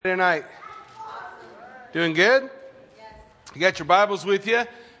Tonight. Doing good? You got your Bibles with you?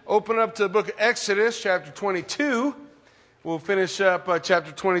 Open up to the book of Exodus, chapter 22. We'll finish up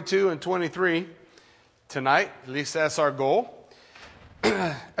chapter 22 and 23 tonight. At least that's our goal.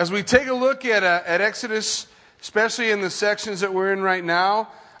 As we take a look at Exodus, especially in the sections that we're in right now,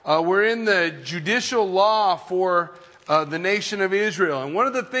 we're in the judicial law for the nation of Israel. And one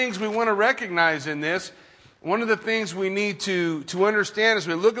of the things we want to recognize in this, one of the things we need to understand as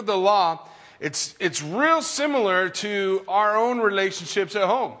we look at the law, it's real similar to our own relationships at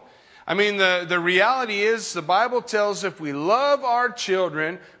home. I mean, the reality is the Bible tells if we love our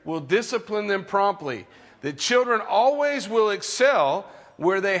children, we'll discipline them promptly. That children always will excel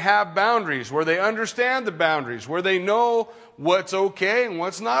where they have boundaries, where they understand the boundaries, where they know what's okay and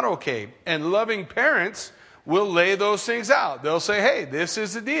what's not okay. And loving parents will lay those things out. They'll say, hey, this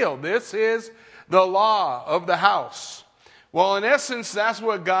is the deal. This is the law of the house. Well, in essence, that's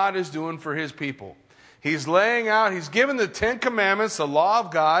what God is doing for his people. He's laying out, he's given the 10 Commandments, the law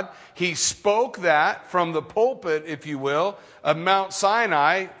of God. He spoke that from the pulpit, if you will, of Mount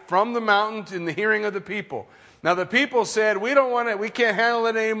Sinai, from the mountain in the hearing of the people. Now the people said, we can't handle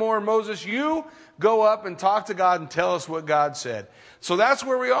it anymore. Moses, you go up and talk to God and tell us what God said. So that's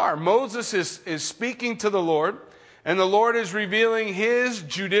where we are. Moses is speaking to the Lord. And the Lord is revealing his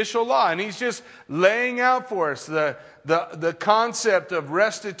judicial law. And he's just laying out for us the concept of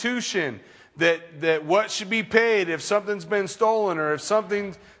restitution, that what should be paid if something's been stolen or if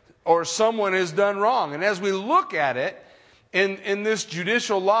something or someone has done wrong. And as we look at it in this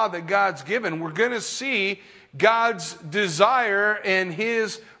judicial law that God's given, we're going to see God's desire and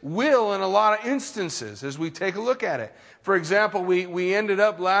his will in a lot of instances as we take a look at it. For example, we ended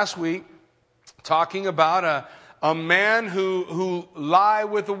up last week talking about a man who lied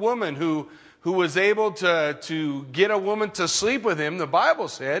with a woman, who was able to get a woman to sleep with him. The Bible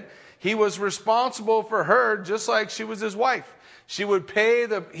said he was responsible for her just like she was his wife. He would pay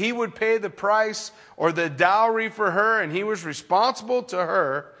the price or the dowry for her, and he was responsible to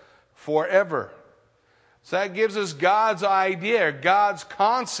her forever. So that gives us God's idea, God's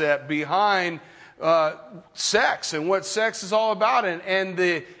concept behind sex and what sex is all about, and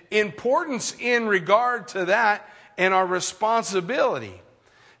the importance in regard to that and our responsibility.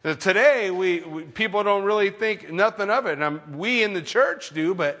 Today, people don't really think nothing of it. And we in the church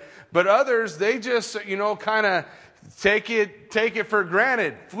do, but others, they just, kind of take it for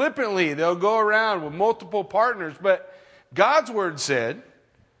granted. Flippantly, they'll go around with multiple partners. But God's word said,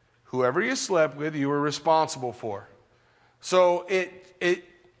 whoever you slept with, you were responsible for. So it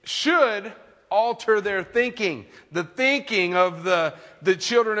should alter their thinking, the thinking of the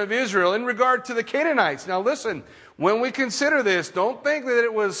children of Israel in regard to the Canaanites. Now listen, when we consider this, don't think that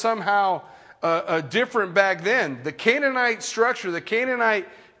it was somehow different back then. The Canaanite structure, the Canaanite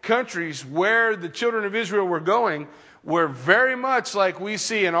countries where the children of Israel were going were very much like we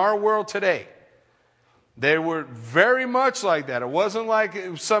see in our world today. They were very much like that. It wasn't like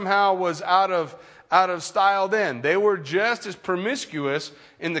it somehow was out of style then. They were just as promiscuous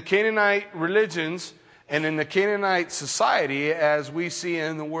in the Canaanite religions and in the Canaanite society as we see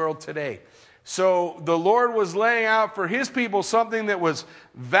in the world today. So the Lord was laying out for his people something that was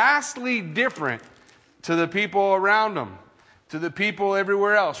vastly different to the people around them, to the people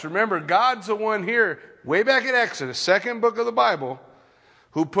everywhere else. Remember, God's the one here, way back in Exodus, second book of the Bible,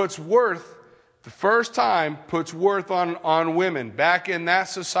 who puts worth, the first time, puts worth on women. Back in that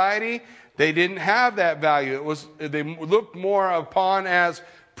society, they didn't have that value. They looked more upon as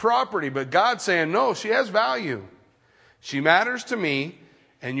property. But God's saying, no, she has value. She matters to me,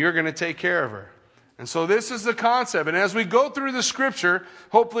 and you're going to take care of her. And so this is the concept. And as we go through the scripture,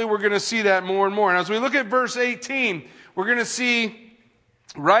 hopefully we're going to see that more and more. And as we look at verse 18, we're going to see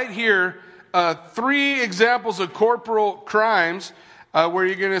right here 3 examples of corporal crimes where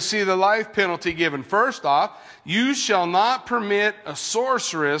you're going to see the life penalty given. First off, you shall not permit a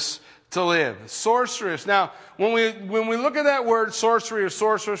sorceress to live. Sorceress. Now, when we look at that word sorcery or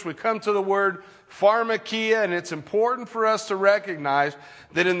sorceress, we come to the word pharmakia, and it's important for us to recognize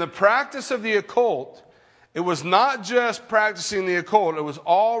that in the practice of the occult, it was not just practicing the occult, it was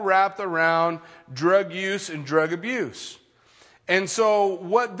all wrapped around drug use and drug abuse. And so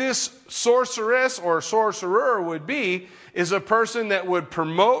what this sorceress or sorcerer would be is a person that would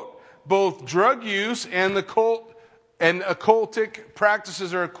promote both drug use and the cult and occultic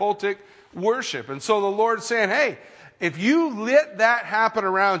practices or occultic worship. And so the Lord's saying, hey, if you let that happen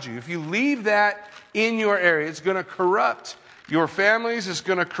around you, if you leave that in your area, it's going to corrupt your families, it's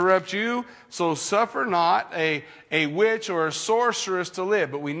going to corrupt you. So suffer not a witch or a sorceress to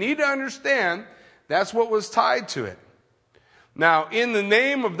live. But we need to understand that's what was tied to it. Now, in the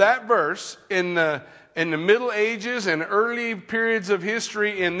name of that verse, in the Middle Ages and early periods of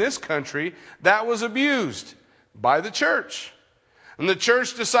history in this country, that was abused by the church. And the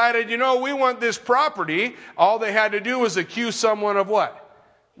church decided, we want this property. All they had to do was accuse someone of what?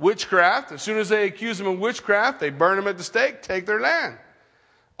 Witchcraft. As soon as they accuse them of witchcraft, they burn them at the stake, take their land.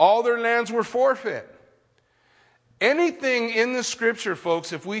 All their lands were forfeit. Anything in the scripture,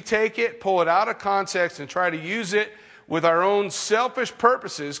 folks, if we take it, pull it out of context, and try to use it with our own selfish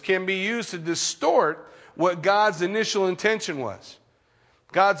purposes, can be used to distort what God's initial intention was.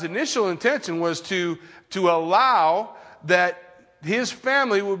 God's initial intention was to allow that his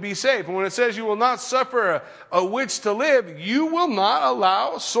family would be safe. And when it says you will not suffer a witch to live, you will not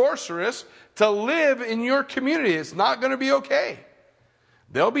allow a sorceress to live in your community. It's not going to be okay.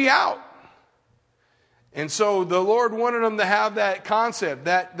 They'll be out. And so the Lord wanted them to have that concept,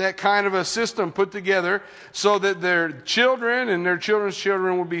 that kind of a system put together so that their children and their children's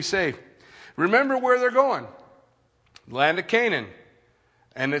children will be safe. Remember where they're going. Land of Canaan.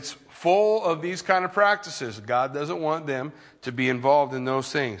 And it's full of these kind of practices. God doesn't want them to be involved in those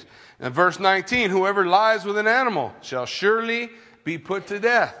things. In verse 19, whoever lies with an animal shall surely be put to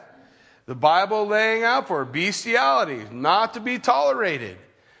death. The Bible laying out for bestiality, not to be tolerated.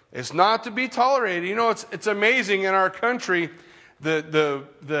 It's not to be tolerated. It's amazing in our country,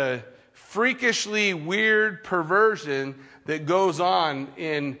 the freakishly weird perversion that goes on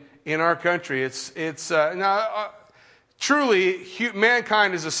in our country. Truly,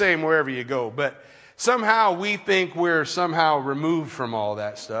 mankind is the same wherever you go, but somehow we think we're somehow removed from all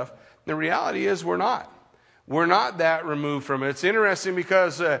that stuff. The reality is we're not. We're not that removed from it. It's interesting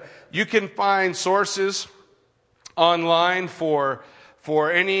because you can find sources online for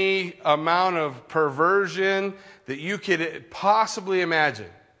any amount of perversion that you could possibly imagine.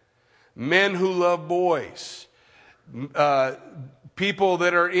 Men who love boys, people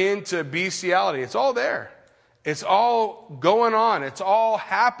that are into bestiality. It's all there. It's all going on. It's all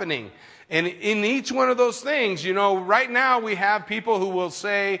happening. And in each one of those things, right now we have people who will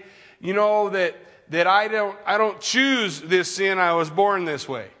say, that I don't choose this sin. I was born this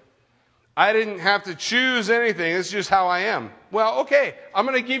way. I didn't have to choose anything. It's just how I am. Well, okay, I'm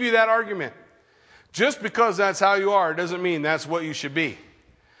going to give you that argument. Just because that's how you are doesn't mean that's what you should be.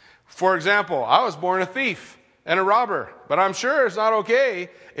 For example, I was born a thief and a robber, but I'm sure it's not okay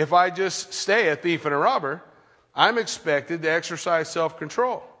if I just stay a thief and a robber. I'm expected to exercise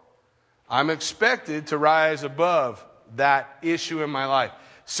self-control. I'm expected to rise above that issue in my life.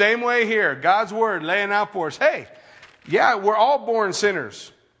 Same way here, God's word laying out for us. Hey, yeah, we're all born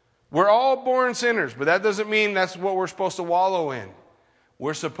sinners. We're all born sinners, but that doesn't mean that's what we're supposed to wallow in.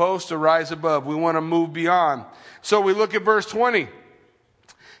 We're supposed to rise above. We want to move beyond. So we look at verse 20.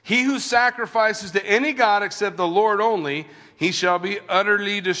 He who sacrifices to any god except the Lord only, he shall be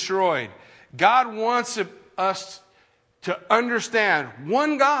utterly destroyed. God wants us to understand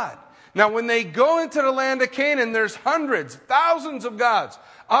one God. Now, when they go into the land of Canaan, there's hundreds, thousands of gods,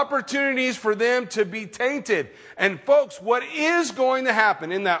 opportunities for them to be tainted. And folks, what is going to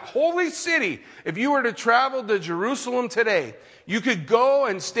happen in that holy city, if you were to travel to Jerusalem today, you could go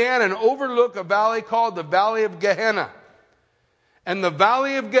and stand and overlook a valley called the Valley of Gehenna. And the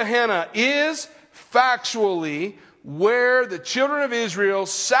Valley of Gehenna is factually where the children of Israel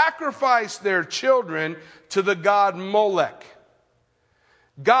sacrificed their children to the god Molech.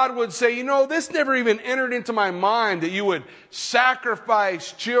 God would say, this never even entered into my mind that you would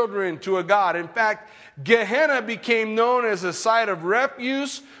sacrifice children to a god. In fact, Gehenna became known as a site of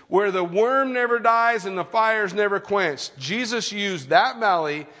refuse where the worm never dies and the fires never quenched. Jesus used that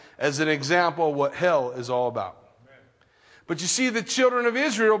valley as an example of what hell is all about. But you see, the children of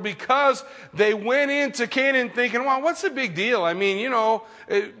Israel, because they went into Canaan thinking, well, what's the big deal? I mean,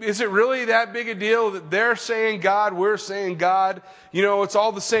 is it really that big a deal that they're saying God, we're saying God? It's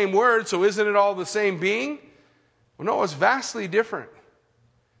all the same word, so isn't it all the same being? Well, no, it's vastly different.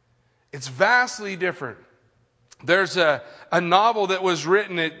 It's vastly different. There's a novel that was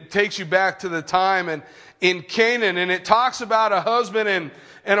written, it takes you back to the time and in Canaan, and it talks about a husband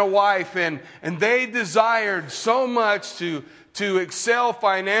and a wife, and they desired so much to excel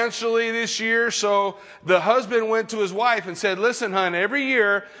financially this year. So the husband went to his wife and said, listen, hon, every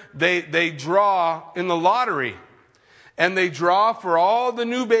year they draw in the lottery. And they draw for all the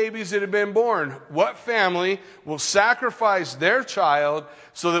new babies that have been born. What family will sacrifice their child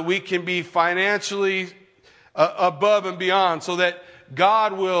so that we can be financially above and beyond, so that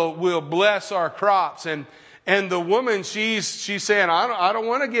God will bless our crops? And the woman, she's saying, I don't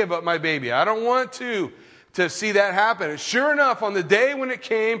want to give up my baby. I don't want to see that happen. And sure enough, on the day when it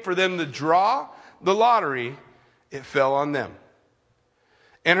came for them to draw the lottery, it fell on them.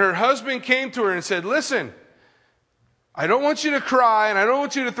 And her husband came to her and said, listen, I don't want you to cry and I don't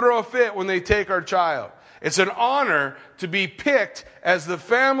want you to throw a fit when they take our child. It's an honor to be picked as the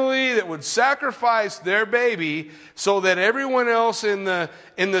family that would sacrifice their baby so that everyone else in the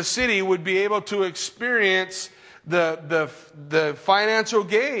city would be able to experience the financial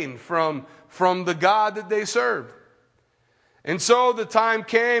gain from the God that they served. And so the time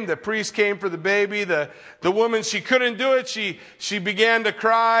came, the priest came for the baby. The woman, she couldn't do it. She began to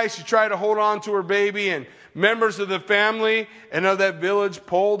cry. She tried to hold on to her baby, and members of the family and of that village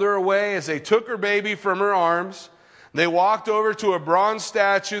pulled her away as they took her baby from her arms. They walked over to a bronze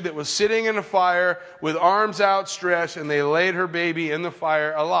statue that was sitting in a fire with arms outstretched, and they laid her baby in the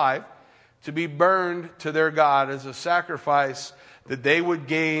fire alive to be burned to their God as a sacrifice that they would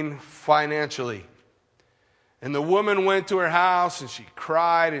gain financially. And the woman went to her house and she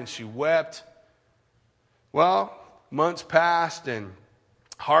cried and she wept. Well, months passed and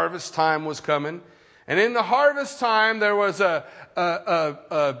harvest time was coming. And in the harvest time, there was a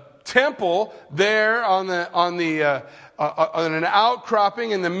temple there on an outcropping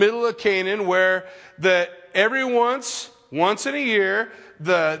in the middle of Canaan, where once in a year,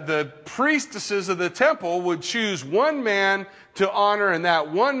 the priestesses of the temple would choose one man to honor, and that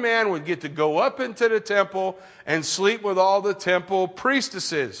one man would get to go up into the temple and sleep with all the temple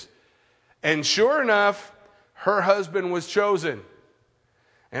priestesses. And sure enough, her husband was chosen.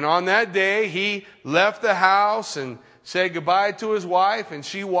 And on that day, he left the house and said goodbye to his wife, and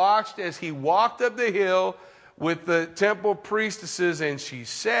she watched as he walked up the hill with the temple priestesses, and she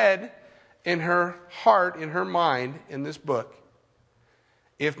said in her heart, in her mind, in this book,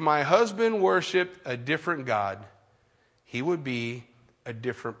 if my husband worshiped a different God, he would be a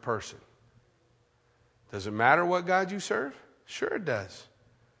different person. Does it matter what God you serve? Sure it does.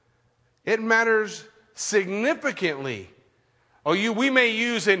 It matters significantly. We may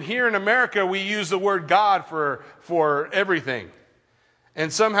use, and here in America, we use the word God for everything.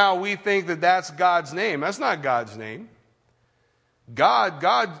 And somehow we think that that's God's name. That's not God's name.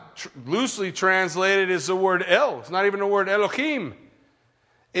 God loosely translated is the word El. It's not even the word Elohim.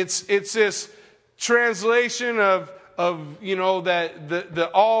 It's this translation of that the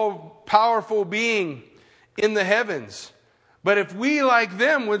all-powerful being in the heavens. But if we, like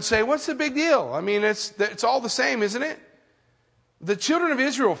them, would say, what's the big deal? I mean, it's all the same, isn't it? The children of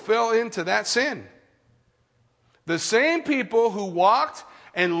Israel fell into that sin. The same people who walked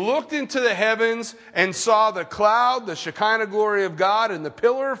and looked into the heavens and saw the cloud, the Shekinah glory of God, and the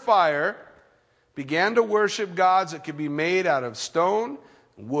pillar of fire, began to worship gods that could be made out of stone,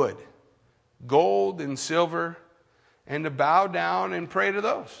 wood, gold, and silver, and to bow down and pray to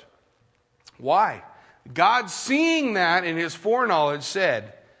those. Why? God, seeing that in his foreknowledge,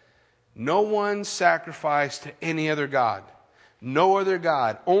 said, no one sacrificed to any other God. No other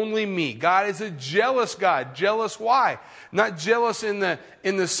God, only me. God is a jealous God. Jealous why? Not jealous in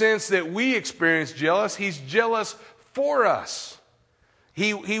the sense that we experience jealous. He's jealous for us.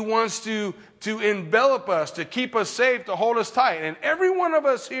 He wants to envelop us, to keep us safe, to hold us tight. And every one of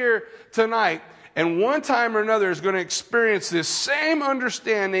us here tonight, and one time or another, is going to experience this same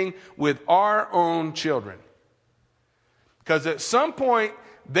understanding with our own children. Because at some point,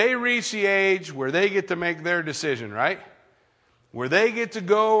 they reach the age where they get to make their decision, right? Where they get to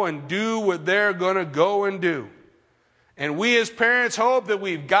go and do what they're going to go and do. And we as parents hope that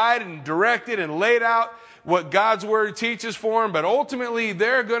we've guided and directed and laid out what God's Word teaches for them, but ultimately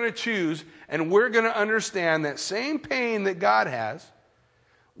they're going to choose, and we're going to understand that same pain that God has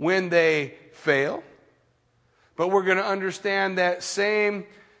when they fail, but we're going to understand that same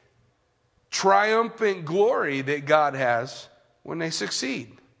triumphant glory that God has when they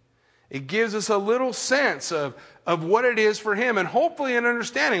succeed. It gives us a little sense of what it is for him, and hopefully an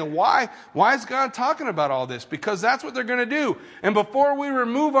understanding of why is God talking about all this? Because that's what they're going to do. And before we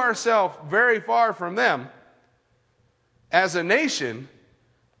remove ourselves very far from them, as a nation,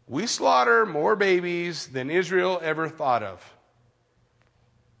 we slaughter more babies than Israel ever thought of.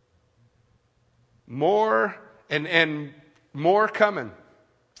 More and more coming.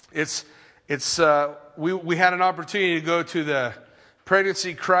 We had an opportunity to go to the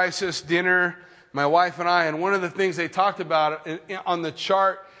pregnancy crisis dinner, my wife and I, and one of the things they talked about on the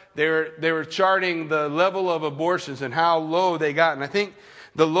chart, they were charting the level of abortions and how low they got. And I think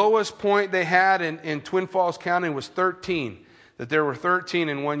the lowest point they had in Twin Falls County was 13, that there were 13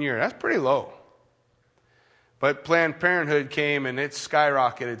 in 1 year. That's pretty low. But Planned Parenthood came and it's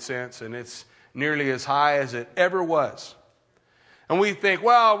skyrocketed since, and it's nearly as high as it ever was. And we think,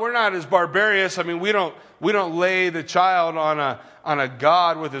 well, we're not as barbarous. I mean, we don't lay the child on a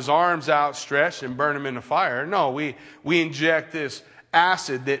God with his arms outstretched and burn him in the fire. No, we inject this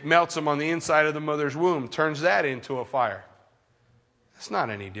acid that melts them on the inside of the mother's womb, turns that into a fire. It's not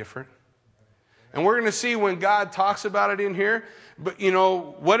any different. And we're going to see when God talks about it in here. But,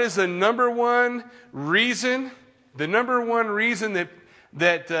 what is the number one reason? The number one reason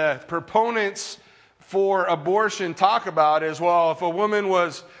that proponents for abortion talk about is, well, if a woman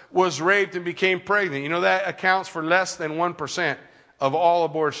was raped and became pregnant, that accounts for less than 1% of all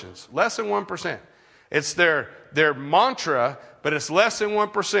abortions. Less than 1%. It's their mantra, but it's less than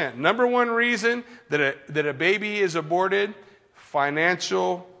 1%. Number one reason that a baby is aborted,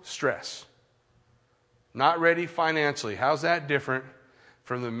 financial stress. Not ready financially. How's that different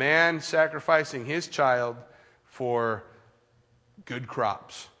from the man sacrificing his child for good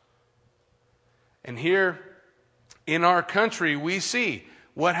crops? And here in our country, we see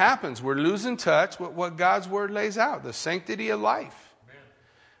what happens. We're losing touch with what God's word lays out, the sanctity of life. Amen.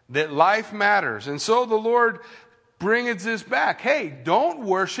 That life matters. And so the Lord brings this back. Hey, don't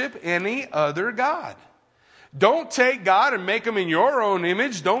worship any other God. Don't take God and make him in your own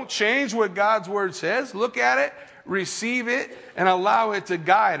image. Don't change what God's word says. Look at it, receive it, and allow it to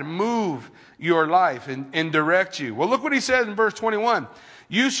guide and move your life and direct you. Well, look what he says in verse 21.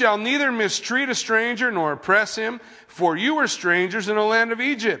 You shall neither mistreat a stranger nor oppress him, for you were strangers in the land of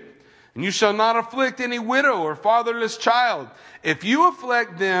Egypt. And you shall not afflict any widow or fatherless child. If you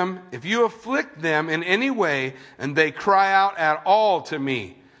afflict them in any way, and they cry out at all to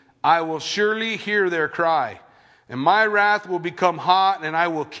me, I will surely hear their cry. And my wrath will become hot, and I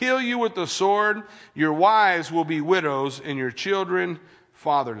will kill you with the sword. Your wives will be widows, and your children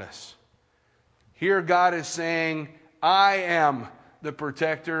fatherless. Here God is saying, I am the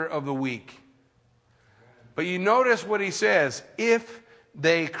protector of the weak. But you notice what he says, if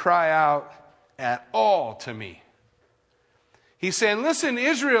they cry out at all to me. He's saying, listen,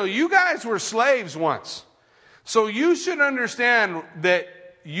 Israel, you guys were slaves once. So you should understand that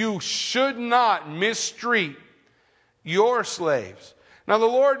you should not mistreat your slaves. Now, the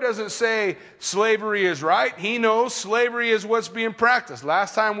Lord doesn't say slavery is right. He knows slavery is what's being practiced.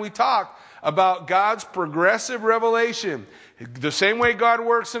 Last time we talked about God's progressive revelation. The same way God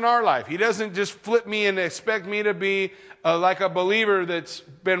works in our life. He doesn't just flip me and expect me to be like a believer that's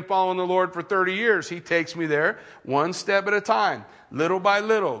been following the Lord for 30 years. He takes me there one step at a time, little by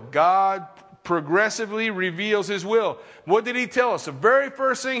little. God progressively reveals his will. What did he tell us? The very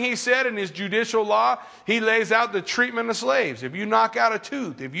first thing he said in his judicial law, he lays out the treatment of slaves. If you knock out a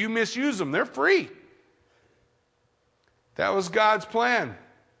tooth, if you misuse them, they're free. That was God's plan.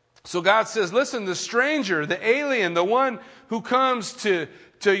 So God says, listen, the stranger, the alien, the one who comes to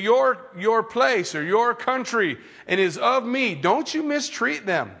your place or your country and is of me, don't you mistreat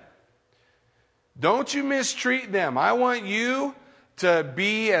them. Don't you mistreat them. I want you to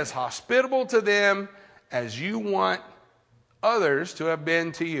be as hospitable to them as you want others to have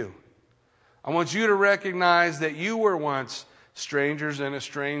been to you. I want you to recognize that you were once strangers in a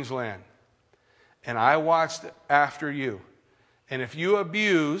strange land. And I watched after you. And if you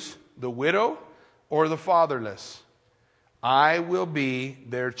abuse the widow or the fatherless, I will be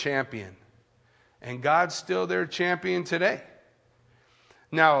their champion. And God's still their champion today.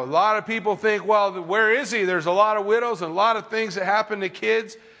 Now, a lot of people think, well, where is he? There's a lot of widows and a lot of things that happen to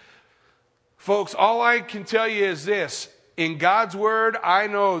kids. Folks, all I can tell you is this. In God's word, I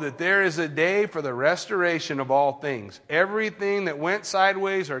know that there is a day for the restoration of all things. Everything that went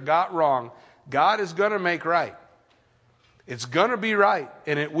sideways or got wrong, God is going to make right. It's going to be right,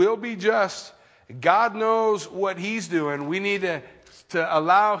 and it will be just. God knows what he's doing. We need to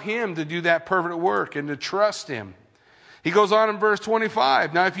allow him to do that perfect work and to trust him. He goes on in verse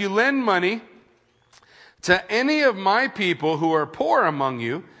 25. Now, if you lend money to any of my people who are poor among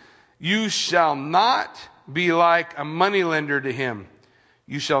you, you shall not be like a moneylender to him.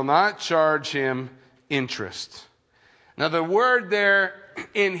 You shall not charge him interest. Now, the word there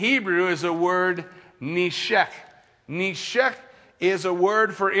in Hebrew is a word nishek. Nishek is a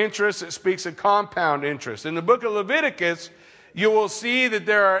word for interest that speaks of compound interest. In the book of Leviticus, you will see that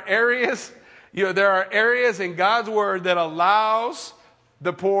there are areas in God's word that allows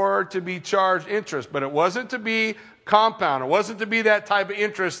the poor to be charged interest. But it wasn't to be compound. It wasn't to be that type of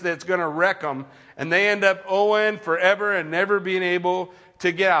interest that's going to wreck them. And they end up owing forever and never being able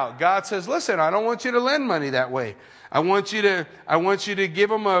to get out. God says, listen, I don't want you to lend money that way. I want you to give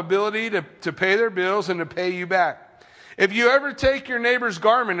them an ability to pay their bills and to pay you back. If you ever take your neighbor's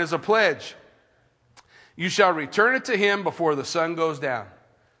garment as a pledge, you shall return it to him before the sun goes down.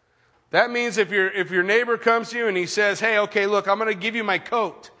 That means if your neighbor comes to you and he says, hey, okay, look, I'm going to give you my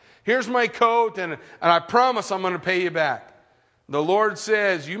coat. Here's my coat, and I promise I'm going to pay you back. The Lord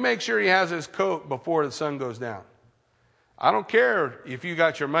says, you make sure he has his coat before the sun goes down. I don't care if you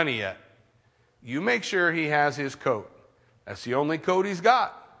got your money yet. You make sure he has his coat. That's the only coat he's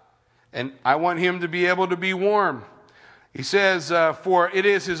got. And I want him to be able to be warm. He says, for it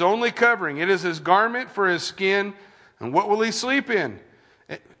is his only covering. It is his garment for his skin. And what will he sleep in?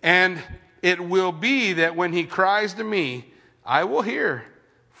 And it will be that when he cries to me, I will hear,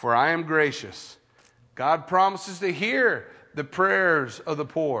 for I am gracious. God promises to hear the prayers of the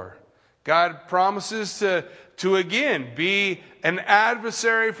poor. God promises to again be an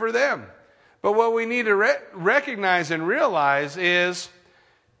adversary for them. But what we need to recognize and realize is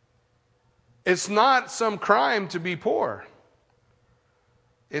it's not some crime to be poor.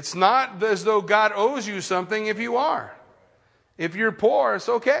 It's not as though God owes you something if you are. If you're poor, it's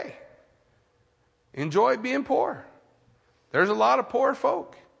okay. Enjoy being poor. There's a lot of poor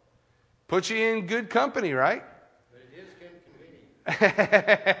folk. Put you in good company, right? But it is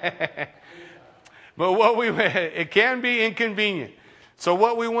inconvenient. But it can be inconvenient. So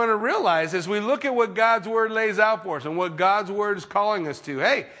what we want to realize is we look at what God's Word lays out for us and what God's Word is calling us to.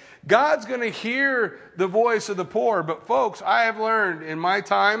 Hey, God's going to hear the voice of the poor. But folks, I have learned in my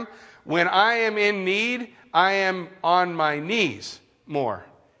time, when I am in need, I am on my knees more.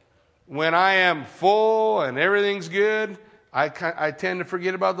 When I am full and everything's good, I tend to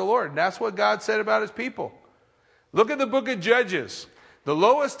forget about the Lord. That's what God said about his people. Look at the book of Judges. The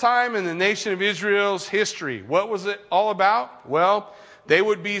lowest time in the nation of Israel's history. What was it all about? Well, they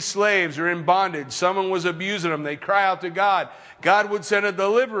would be slaves or in bondage. Someone was abusing them. They'd cry out to God. God would send a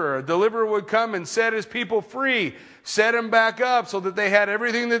deliverer. A deliverer would come and set his people free, set them back up so that they had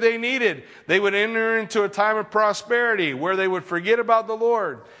everything that they needed. They would enter into a time of prosperity where they would forget about the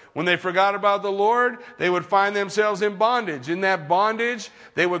Lord. When they forgot about the Lord, they would find themselves in bondage. In that bondage,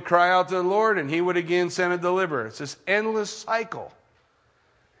 they would cry out to the Lord and he would again send a deliverer. It's this endless cycle.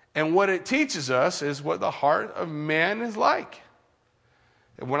 And what it teaches us is what the heart of man is like.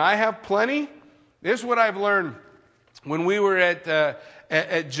 And when I have plenty, this is what I've learned. When we were at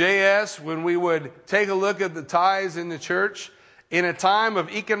JS, when we would take a look at the tithes in the church, in a time of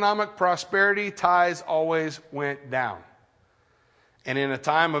economic prosperity, tithes always went down. And in a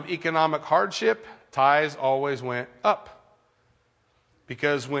time of economic hardship, tithes always went up.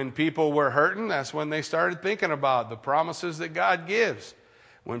 Because when people were hurting, that's when they started thinking about the promises that God gives.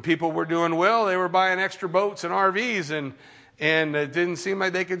 When people were doing well, they were buying extra boats and RVs, and it didn't seem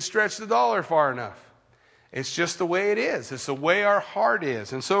like they could stretch the dollar far enough. It's just the way it is. It's the way our heart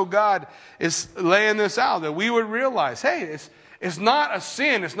is. And so God is laying this out, that we would realize, hey, it's not a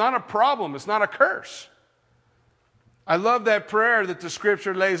sin. It's not a problem. It's not a curse. I love that prayer that the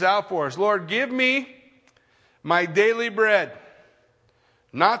Scripture lays out for us. Lord, give me my daily bread.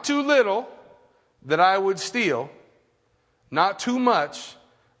 Not too little that I would steal. Not too much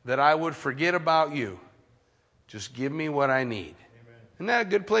that I would forget about you. Just give me what I need. Amen. Isn't that a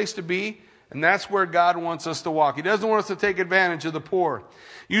good place to be? And that's where God wants us to walk. He doesn't want us to take advantage of the poor.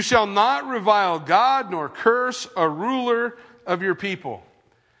 You shall not revile God nor curse a ruler of your people.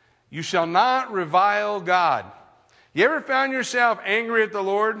 You shall not revile God. You ever found yourself angry at the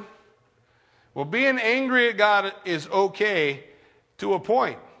Lord? Well, being angry at God is okay to a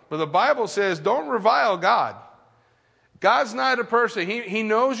point. But the Bible says don't revile God. God's not a person. He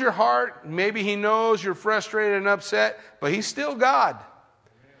knows your heart. Maybe he knows you're frustrated and upset, but he's still God.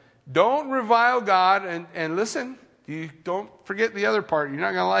 Don't revile God. And listen, you don't forget the other part. You're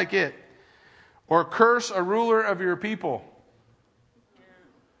not going to like it. Or curse a ruler of your people.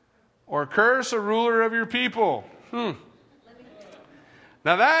 Or curse a ruler of your people. Now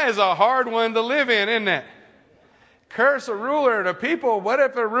that is a hard one to live in, isn't it? Curse a ruler of the people. What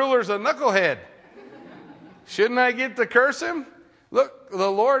if the ruler's a knucklehead? Shouldn't I get to curse him? Look,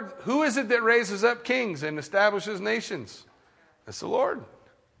 the Lord, who is it that raises up kings and establishes nations? It's the Lord.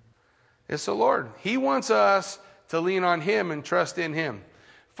 It's the Lord. He wants us to lean on him and trust in him.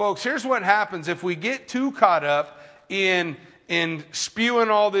 Folks, here's what happens if we get too caught up in spewing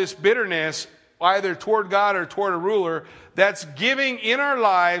all this bitterness, either toward God or toward a ruler. That's giving in our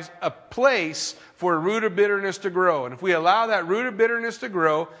lives a place for a root of bitterness to grow. And if we allow that root of bitterness to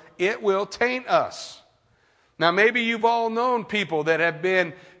grow, it will taint us. Now, maybe you've all known people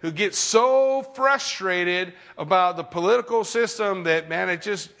that who get so frustrated about the political system that, man, it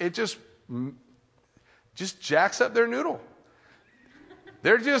just jacks up their noodle.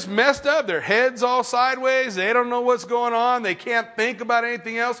 They're just messed up. Their head's all sideways. They don't know what's going on. They can't think about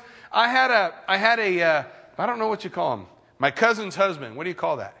anything else. I had a I don't know what you call him. My cousin's husband. What do you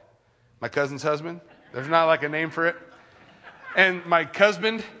call that? My cousin's husband? There's not like a name for it. And my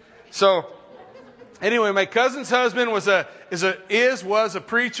husband. So anyway, my cousin's husband was a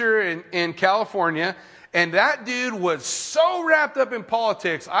preacher in California, And that dude was so wrapped up in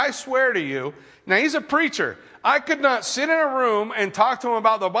politics, I swear to you. Now, he's a preacher. I could not sit in a room and talk to him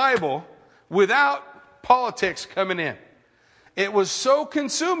about the Bible without politics coming in. It was so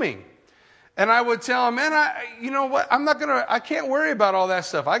consuming. And I would tell him, man, you know what? I can't worry about all that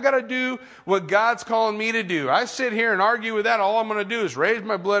stuff. I got to do what God's calling me to do. I sit here and argue with that. All I'm going to do is raise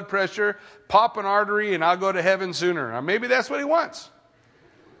my blood pressure, pop an artery, and I'll go to heaven sooner. Now, maybe that's what he wants.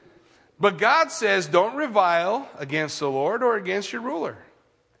 But God says, don't revile against the Lord or against your ruler.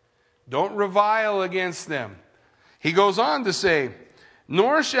 Don't revile against them. He goes on to say,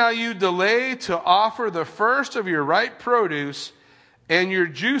 nor shall you delay to offer the first of your ripe produce and your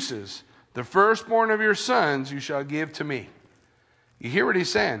juices. The firstborn of your sons you shall give to me. You hear what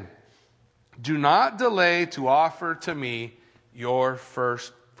he's saying? Do not delay to offer to me your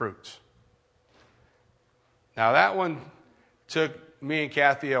first fruits. Now that one took me and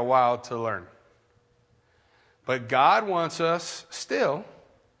Kathy a while to learn. But God wants us still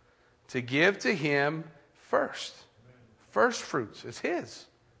to give to him first. First fruits. It's his.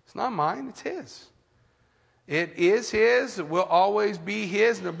 It's not mine, it's his. It is his. It will always be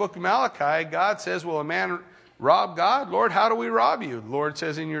his. In the book of Malachi, God says, will a man rob God? Lord, how do we rob you? The Lord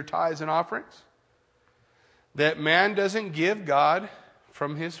says in your tithes and offerings. That man doesn't give God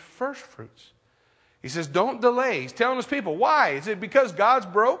from his first fruits. He says, don't delay. He's telling his people, why? Is it because God's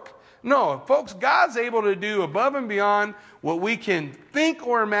broke? No, folks, God's able to do above and beyond what we can think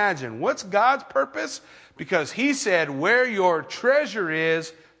or imagine. What's God's purpose? Because he said, where your treasure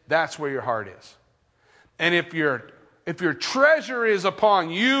is, that's where your heart is. And if your treasure is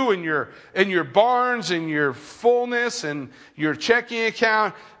upon you and your barns and your fullness and your checking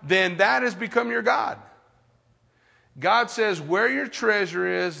account, then that has become your God. God says where your treasure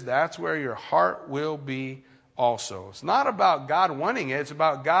is, that's where your heart will be also. It's not about God wanting it. It's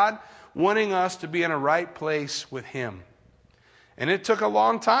about God wanting us to be in a right place with him. And it took a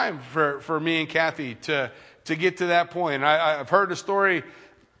long time for me and Kathy to get to that point. I've heard the story,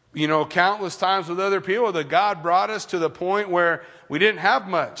 countless times with other people that God brought us to the point where we didn't have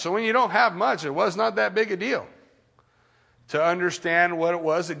much. So when you don't have much, it was not that big a deal to understand what it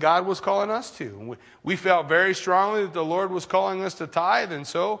was that God was calling us to. We felt very strongly that the Lord was calling us to tithe. And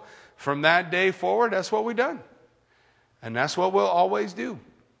so from that day forward, that's what we've done. And that's what we'll always do.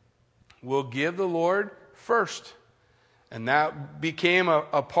 We'll give the Lord first. And that became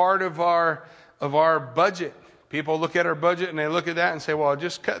a part of our budget. People look at our budget and they look at that and say, well,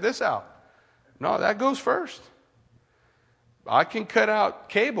 just cut this out. No, that goes first. I can cut out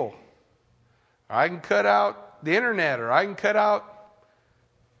cable. Or I can cut out the internet. Or I can cut out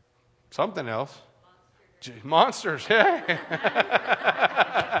something else. Monsters.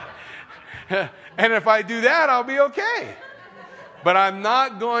 And if I do that, I'll be okay. But I'm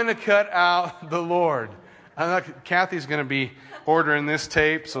not going to cut out the Lord. Kathy's going to be ordering this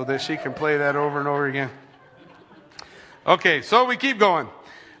tape so that she can play that over and over again. Okay, so we keep going.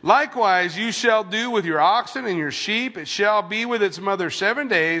 Likewise, you shall do with your oxen and your sheep. It shall be with its mother 7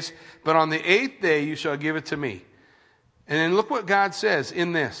 days, but on the 8th day you shall give it to me. And then look what God says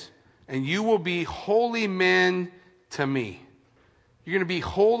in this. And you will be holy men to me. You're going to be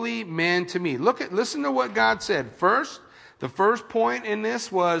holy men to me. Listen to what God said. First, the first point in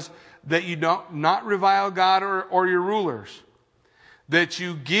this was that you don't not revile God or your rulers. That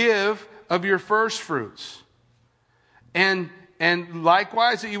you give of your first fruits. And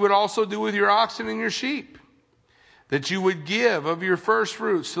likewise that you would also do with your oxen and your sheep. That you would give of your first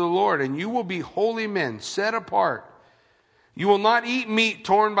fruits to the Lord. And you will be holy men, set apart. You will not eat meat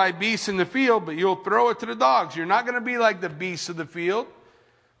torn by beasts in the field, but you'll throw it to the dogs. You're not going to be like the beasts of the field.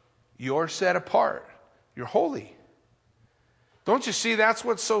 You're set apart. You're holy. Don't you see that's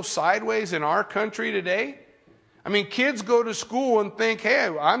what's so sideways in our country today? I mean, kids go to school and think, hey,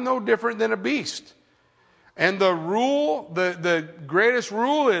 I'm no different than a beast. And the rule, the greatest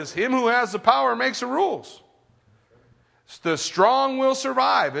rule is him who has the power makes the rules. The strong will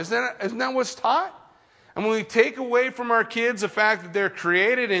survive. Isn't that what's taught? And when we take away from our kids the fact that they're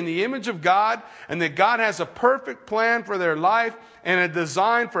created in the image of God and that God has a perfect plan for their life and a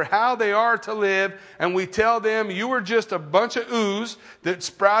design for how they are to live, and we tell them you were just a bunch of ooze that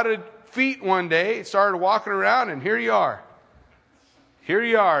sprouted feet one day, started walking around, and here you are. Here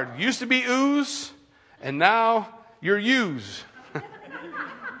you are. Used to be ooze, and now you're ewes.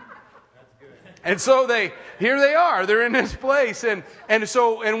 And so here they are. They're in this place, and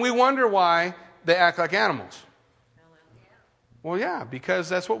we wonder why they act like animals. Well, yeah, because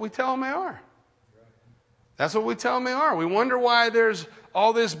that's what we tell them they are. That's what we tell them they are. We wonder why there's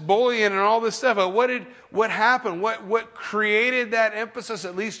all this bullying and all this stuff. But what happened? What created that emphasis,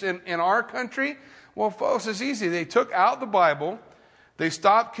 at least in our country, Well, folks, it's easy. They took out the Bible. They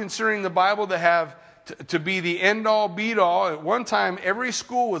stopped considering the Bible to be the end-all, beat-all. At one time, every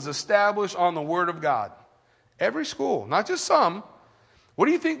school was established on the Word of God. Every school, not just some. What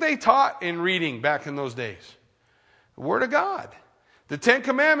do you think they taught in reading back in those days? The Word of God. The Ten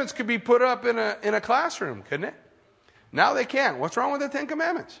Commandments could be put up in a classroom, couldn't it? Now they can't. What's wrong with the Ten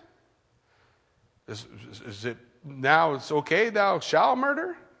Commandments? Is it now it's okay, thou shalt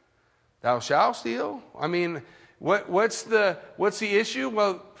murder? Thou shalt steal? I mean, what's the issue?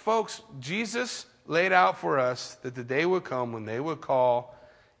 Well, folks, Jesus laid out for us that the day would come when they would call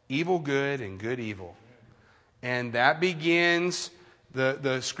evil good and good evil. And that begins,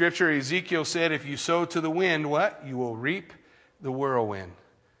 the scripture, Ezekiel said, if you sow to the wind, what? You will reap the whirlwind.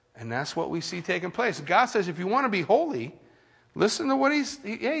 And that's what we see taking place. God says, if you want to be holy, listen to what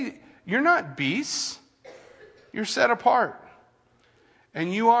hey, you're not beasts. You're set apart.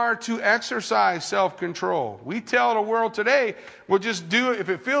 And you are to exercise self-control. We tell the world today, well, just do it. If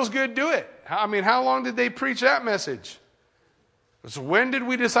it feels good, do it. I mean, how long did they preach that message? So when did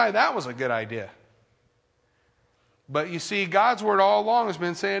we decide that was a good idea? But you see, God's word all along has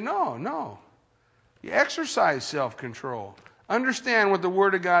been saying, no. You exercise self-control. Understand what the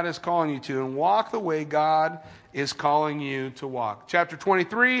Word of God is calling you to and walk the way God is calling you to walk. Chapter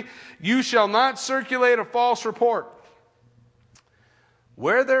 23, you shall not circulate a false report.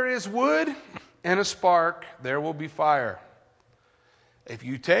 Where there is wood and a spark, there will be fire. If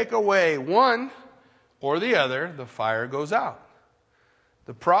you take away one or the other, the fire goes out.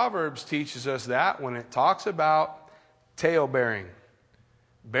 The Proverbs teaches us that when it talks about tale-bearing,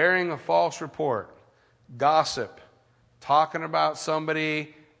 bearing a false report, gossip, talking about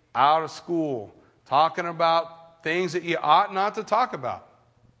somebody out of school, talking about things that you ought not to talk about.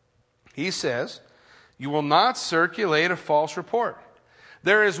 He says, you will not circulate a false report.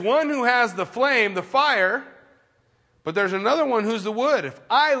 There is one who has the flame, the fire, but there's another one who's the wood. If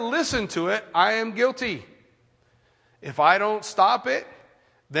I listen to it, I am guilty. If I don't stop it,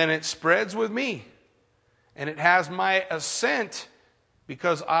 then it spreads with me. And it has my assent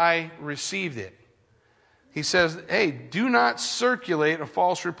because I received it. He says, hey, do not circulate a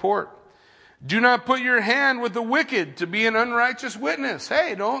false report. Do not put your hand with the wicked to be an unrighteous witness.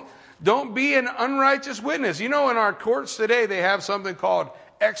 Hey, don't be an unrighteous witness. You know, in our courts today, they have something called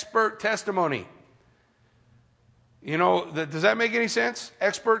expert testimony. You know, does that make any sense?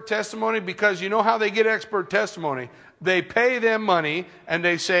 Expert testimony, because you know how they get expert testimony. They pay them money and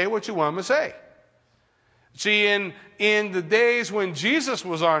they say what you want them to say. See, in the days when Jesus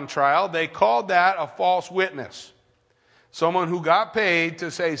was on trial, they called that a false witness. Someone who got paid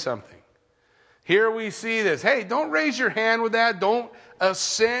to say something. Here we see this. Hey, don't raise your hand with that. Don't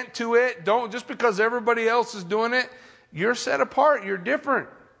assent to it. Don't, just because everybody else is doing it, you're set apart. You're different.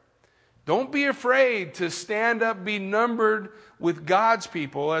 Don't be afraid to stand up, be numbered with God's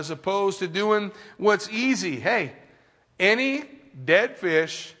people as opposed to doing what's easy. Hey, any dead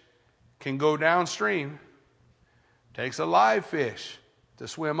fish can go downstream. Takes a live fish to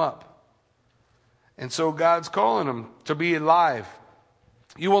swim up. And so God's calling them to be alive.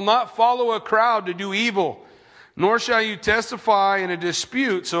 You will not follow a crowd to do evil, nor shall you testify in a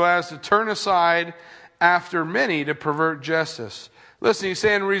dispute so as to turn aside after many to pervert justice. Listen, he's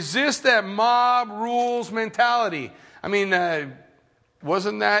saying resist that mob rules mentality. I mean,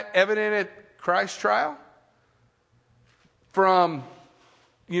 wasn't that evident at Christ's trial? From,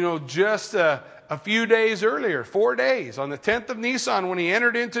 just a few days earlier, 4 days, on the 10th of Nisan, when he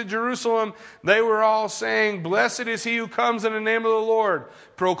entered into Jerusalem, they were all saying, blessed is he who comes in the name of the Lord,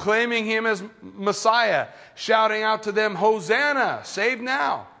 proclaiming him as Messiah, shouting out to them, Hosanna, save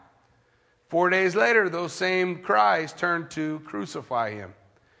now. 4 days later, those same cries turned to crucify him.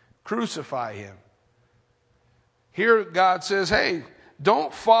 Crucify him. Here God says, hey,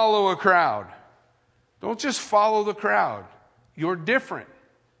 don't follow a crowd. Don't just follow the crowd. You're different.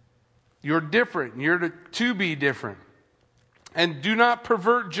 You're different. You're to be different. And do not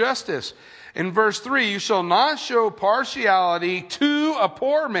pervert justice. In verse 3, you shall not show partiality to a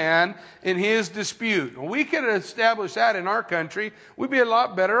poor man in his dispute. Well, we could establish that in our country. We'd be a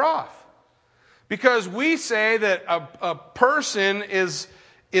lot better off. Because we say that a person is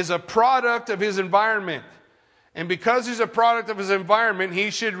a product of his environment. And because he's a product of his environment, he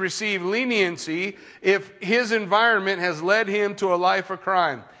should receive leniency if his environment has led him to a life of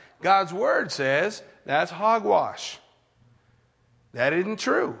crime. God's word says that's hogwash. That isn't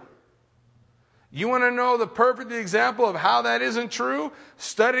true. You want to know the perfect example of how that isn't true?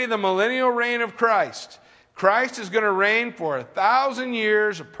 Study the millennial reign of Christ. Christ is going to reign for 1,000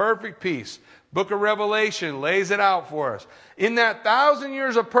 years of perfect peace. Book of Revelation lays it out for us. In that 1,000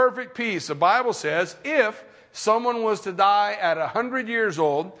 years of perfect peace, the Bible says, if someone was to die at 100 years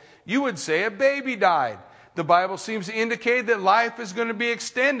old, you would say a baby died. The Bible seems to indicate that life is going to be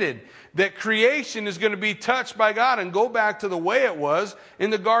extended, that creation is going to be touched by God and go back to the way it was in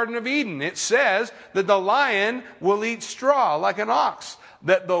the Garden of Eden. It says that the lion will eat straw like an ox,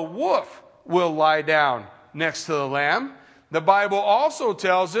 that the wolf will lie down next to the lamb. The Bible also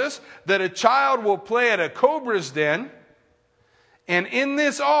tells us that a child will play at a cobra's den. And in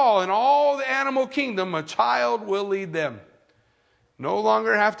this all, in all the animal kingdom, a child will lead them. No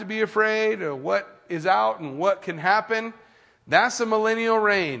longer have to be afraid of what is out and what can happen. That's the millennial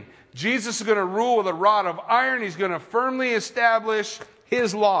reign. Jesus is going to rule with a rod of iron. He's going to firmly establish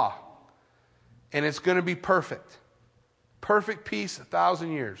his law. And it's going to be perfect. Perfect peace,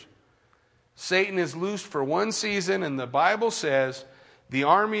 1,000 years. Satan is loosed for one season, and the Bible says the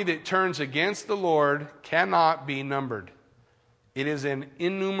army that turns against the Lord cannot be numbered. It is an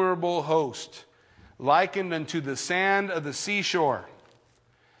innumerable host, likened unto the sand of the seashore,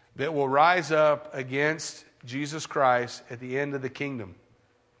 that will rise up against Jesus Christ at the end of the kingdom.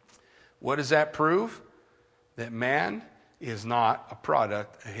 What does that prove? That man is not a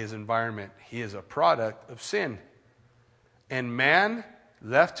product of his environment. He is a product of sin. And man,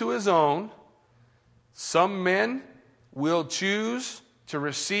 left to his own, some men will choose to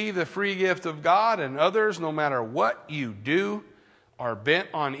receive the free gift of God, and others, no matter what you do, are bent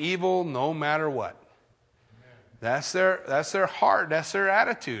on evil no matter what. That's their heart. That's their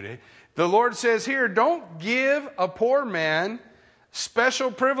attitude. The Lord says here, don't give a poor man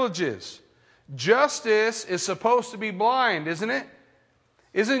special privileges. Justice is supposed to be blind, isn't it?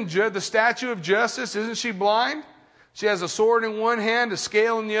 Isn't the statue of justice, isn't she blind? She has a sword in one hand, a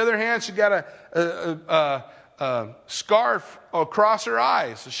scale in the other hand. She's got a scarf across her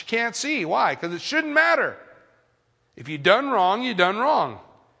eyes, so she can't see. Why? Because it shouldn't matter. If you done wrong, you done wrong.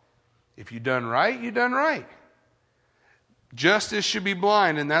 If you done right, you done right. Justice should be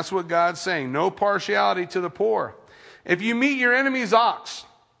blind, and that's what God's saying. No partiality to the poor. If you meet your enemy's ox,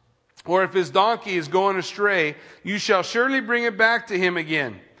 or if his donkey is going astray, you shall surely bring it back to him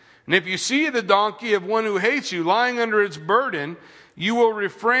again. And if you see the donkey of one who hates you lying under its burden, you will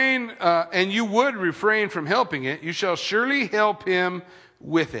refrain, and you would refrain from helping it. You shall surely help him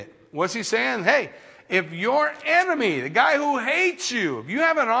with it. What's he saying? Hey, if your enemy, the guy who hates you, if you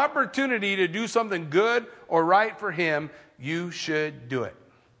have an opportunity to do something good or right for him, you should do it.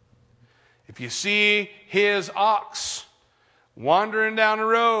 If you see his ox wandering down the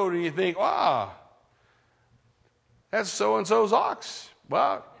road and you think, wow, that's so-and-so's ox.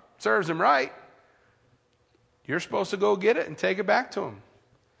 Well, serves him right. You're supposed to go get it and take it back to him.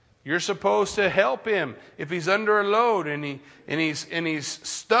 You're supposed to help him if he's under a load and he's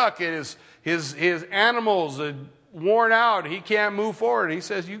stuck and his animals are worn out. He can't move forward. He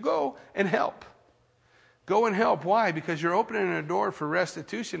says, you go and help. Go and help. Why? Because you're opening a door for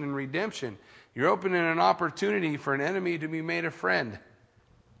restitution and redemption. You're opening an opportunity for an enemy to be made a friend.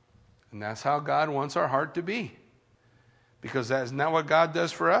 And that's how God wants our heart to be. Because that's not what God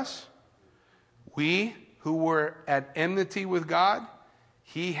does for us. We who were at enmity with God,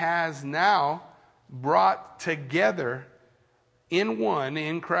 He has now brought together in one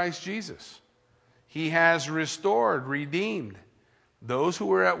in Christ Jesus. He has restored, redeemed those who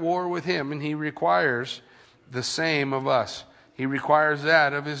were at war with Him, and He requires the same of us. He requires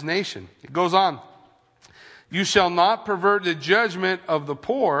that of His nation. It goes on. You shall not pervert the judgment of the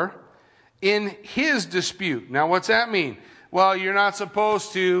poor in his dispute. Now, what's that mean? Well, you're not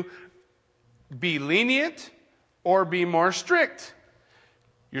supposed to be lenient or be more strict.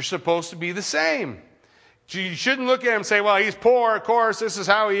 You're supposed to be the same. You shouldn't look at him and say, well, he's poor, of course, this is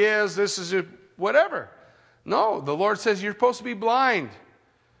how he is, this is whatever. No, the Lord says you're supposed to be blind.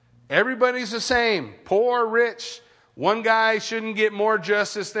 Everybody's the same. Poor, rich. One guy shouldn't get more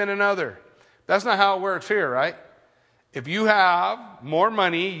justice than another. That's not how it works here, right? If you have more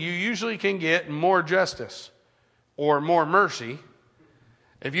money, you usually can get more justice or more mercy.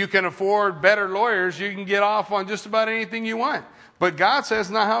 If you can afford better lawyers, you can get off on just about anything you want. But God says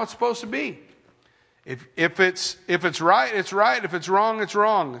not how it's supposed to be. If it's right, it's right. If it's wrong, it's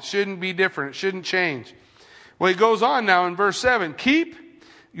wrong. It shouldn't be different. It shouldn't change. Well, he goes on now in verse 7. Keep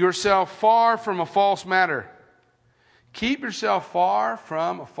yourself far from a false matter. Keep yourself far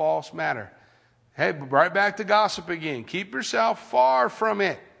from a false matter. Hey, right back to gossip again. Keep yourself far from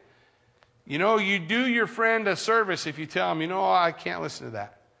it. You know, you do your friend a service if you tell him, you know, I can't listen to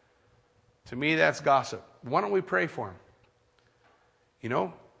that. To me, that's gossip. Why don't we pray for him? You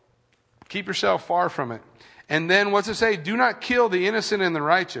know, keep yourself far from it. And then what's it say? Do not kill the innocent and the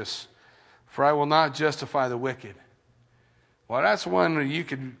righteous. for I will not justify the wicked. Well, that's one that you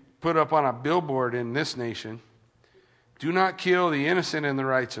could put up on a billboard in this nation. Do not kill the innocent and the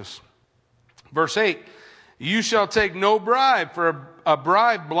righteous. Verse 8, you shall take no bribe, for a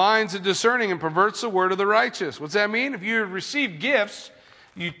bribe blinds the discerning and perverts the word of the righteous. What's that mean? If you receive gifts,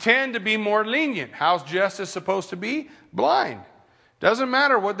 you tend to be more lenient. How's justice supposed to be? Blind. Doesn't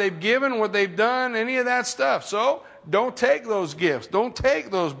matter what they've given, what they've done, any of that stuff. So don't take those gifts. Don't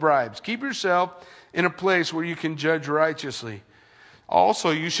take those bribes. Keep yourself in a place where you can judge righteously. Also,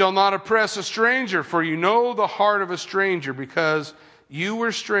 you shall not oppress a stranger, for you know the heart of a stranger, because you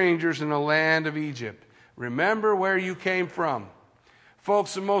were strangers in the land of Egypt. Remember where you came from.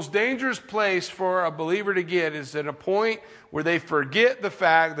 Folks, the most dangerous place for a believer to get is at a point where they forget the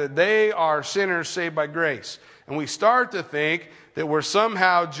fact that they are sinners saved by grace. And we start to think that we're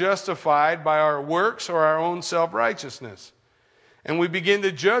somehow justified by our works or our own self-righteousness. And we begin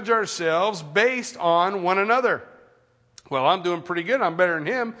to judge ourselves based on one another. Well, I'm doing pretty good. I'm better than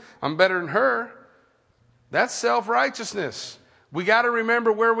him. I'm better than her. That's self-righteousness. We got to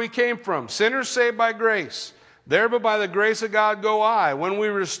remember where we came from. Sinners saved by grace. There but by the grace of God go I. When we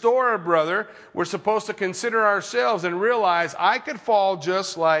restore a brother, we're supposed to consider ourselves and realize I could fall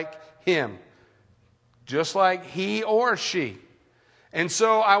just like him. Just like he or she. And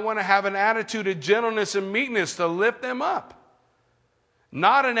so I want to have an attitude of gentleness and meekness to lift them up.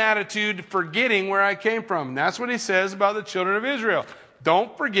 Not an attitude forgetting where I came from. And that's what he says about the children of Israel.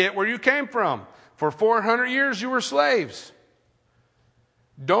 Don't forget where you came from. For 400 years you were slaves.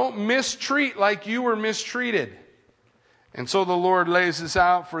 Don't mistreat like you were mistreated. And so the Lord lays this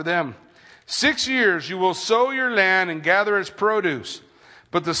out for them. 6 years you will sow your land and gather its produce.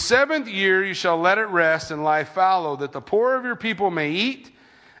 But the 7th year you shall let it rest and lie fallow, that the poor of your people may eat,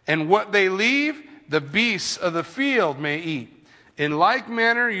 and what they leave, the beasts of the field may eat. In like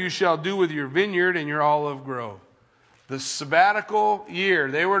manner you shall do with your vineyard and your olive grove. The sabbatical year.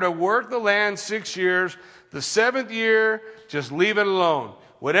 They were to work the land 6 years. The 7th year, just leave it alone.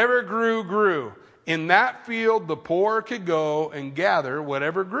 Whatever grew, grew. In that field, the poor could go and gather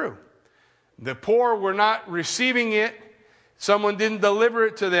whatever grew. The poor were not receiving it. Someone didn't deliver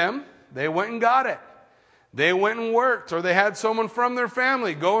it to them. They went and got it. They went and worked, or they had someone from their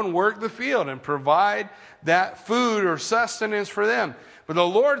family go and work the field and provide that food or sustenance for them. But the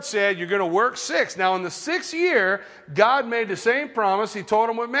Lord said, you're going to work 6. Now, in the 6th year, God made the same promise He told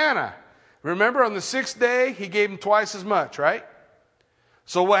them with manna. Remember, on the 6th day, He gave them twice as much, right?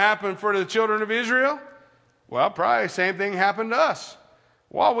 So what happened for the children of Israel? Well, probably the same thing happened to us.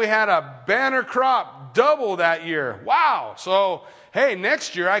 Well, we had a banner crop double that year. Wow. So, hey,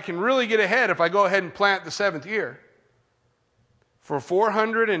 next year I can really get ahead if I go ahead and plant the 7th year. For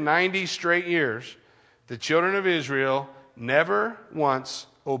 490 straight years, the children of Israel never once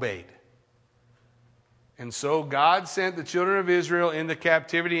obeyed. And so God sent the children of Israel into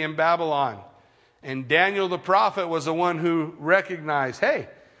captivity in Babylon. And Daniel the prophet was the one who recognized, hey,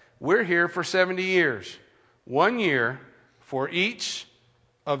 we're here for 70 years. 1 year for each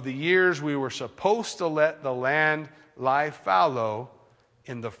of the years we were supposed to let the land lie fallow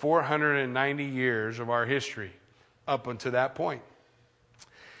in the 490 years of our history up until that point.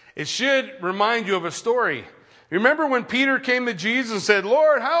 It should remind you of a story. Remember when Peter came to Jesus and said,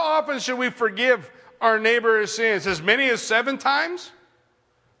 Lord, how often should we forgive our neighbor his sins? As many as 7 times?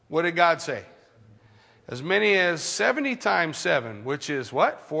 What did God say? As many as 70 times 7, which is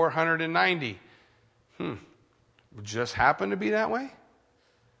what? 490. Just happened to be that way?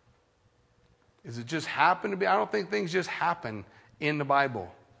 Is it just happen to be? I don't think things just happen in the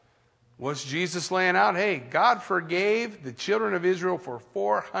Bible. What's Jesus laying out? Hey, God forgave the children of Israel for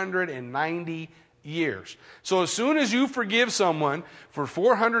 490 years. So as soon as you forgive someone for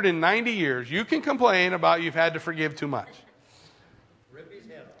 490 years, you can complain about you've had to forgive too much. Rip his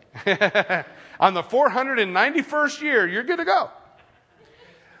head off. On the 491st year, you're good to go.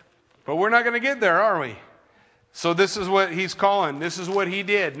 But we're not going to get there, are we? So this is what He's calling. This is what He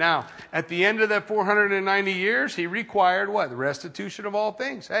did. Now, at the end of that 490 years, He required what? The restitution of all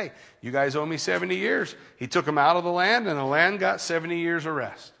things. Hey, you guys owe me 70 years. He took them out of the land, and the land got 70 years of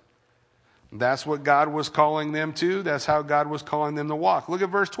rest. That's what God was calling them to. That's how God was calling them to walk. Look at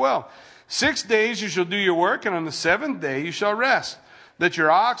verse 12. 6 days you shall do your work, and on the 7th day you shall rest, that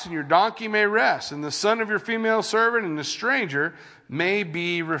your ox and your donkey may rest, and the son of your female servant and the stranger may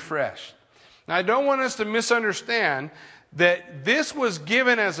be refreshed. Now, I don't want us to misunderstand that this was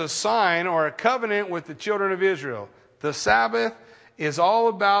given as a sign or a covenant with the children of Israel. The Sabbath is all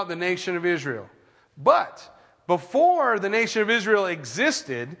about the nation of Israel. But before the nation of Israel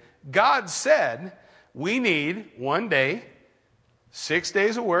existed, God said, we need 1 day, 6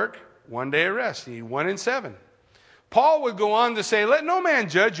 days of work, 1 day of rest. You need 1 in 7. Paul would go on to say, let no man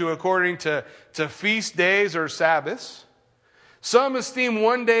judge you according to feast days or Sabbaths. Some esteem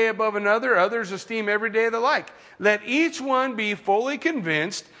 1 day above another, others esteem every day the like. Let each one be fully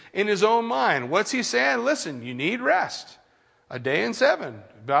convinced in his own mind. What's he saying? Listen, you need rest. 1 day in 7.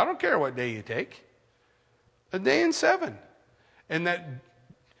 I don't care what day you take. 1 day in 7. And that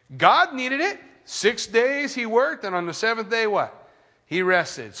God needed it. 6 days he worked, and on the 7th day, what? He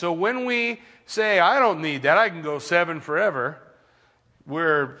rested. So when we say, I don't need that, I can go 7 forever,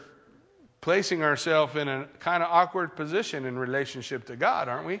 we're placing ourselves in a kind of awkward position in relationship to God,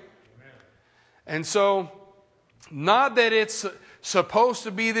 aren't we? Amen. And so, not that it's supposed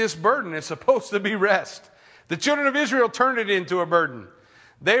to be this burden, it's supposed to be rest. The children of Israel turned it into a burden.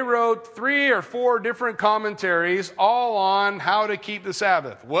 They wrote 3 or 4 different commentaries all on how to keep the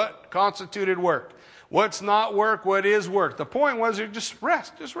Sabbath. What constituted work? What's not work? What is work? The point was just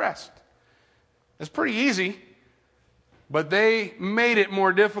rest. It's pretty easy. But they made it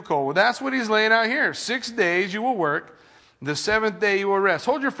more difficult. Well, that's what he's laying out here. 6 days you will work. The 7th day you will rest.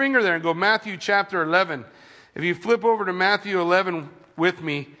 Hold your finger there and go Matthew chapter 11. If you flip over to Matthew 11 with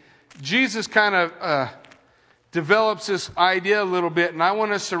me, Jesus kind of develops this idea a little bit, and I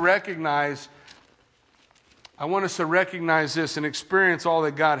want us to recognize this and experience all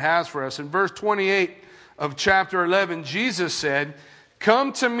that God has for us. In verse 28 of chapter 11, Jesus said,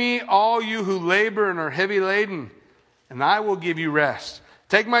 "Come to me, all you who labor and are heavy laden, and I will give you rest.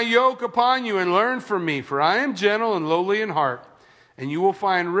 Take my yoke upon you and learn from me, for I am gentle and lowly in heart, and you will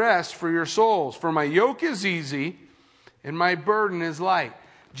find rest for your souls. For my yoke is easy and my burden is light."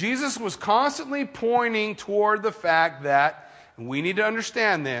 Jesus was constantly pointing toward the fact that, and we need to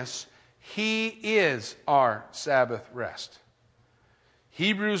understand this, He is our Sabbath rest.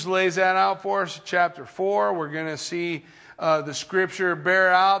 Hebrews lays that out for us, chapter 4. We're going to see the Scripture bear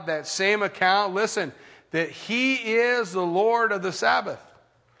out that same account. Listen, that He is the Lord of the Sabbath.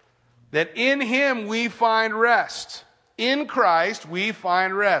 That in Him we find rest. In Christ we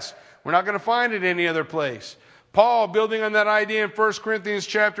find rest. We're not going to find it any other place. Paul, building on that idea in 1 Corinthians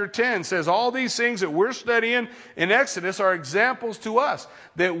chapter 10, says all these things that we're studying in Exodus are examples to us,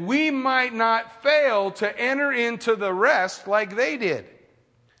 that we might not fail to enter into the rest like they did.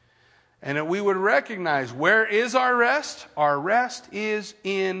 And that we would recognize, where is our rest? Our rest is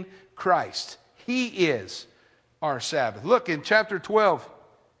in Christ. He is our Sabbath. Look, in chapter 12,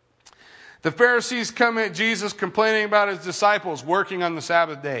 the Pharisees come at Jesus complaining about His disciples working on the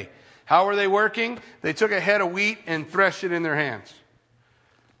Sabbath day. How were they working? They took a head of wheat and threshed it in their hands.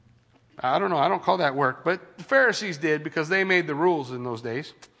 I don't know. I don't call that work. But the Pharisees did, because they made the rules in those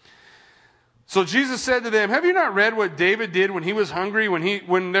days. So Jesus said to them, "Have you not read what David did when he was hungry,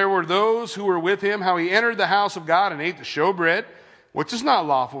 when there were those who were with him, how he entered the house of God and ate the showbread, which is not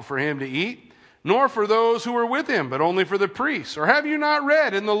lawful for him to eat, nor for those who were with him, but only for the priests? Or have you not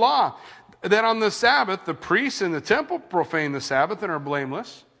read in the law that on the Sabbath the priests in the temple profane the Sabbath and are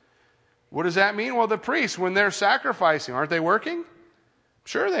blameless?" What does that mean? Well, the priests, when they're sacrificing, aren't they working?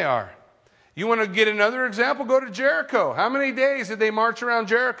 Sure they are. You want to get another example? Go to Jericho. How many days did they march around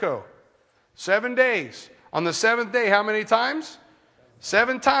Jericho? 7 days. On the 7th day, how many times?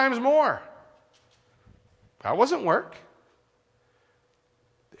 7 times more. That wasn't work.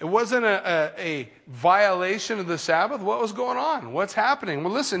 It wasn't a violation of the Sabbath. What was going on? What's happening?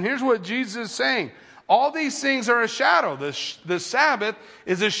 Well, listen, here's what Jesus is saying. All these things are a shadow. The Sabbath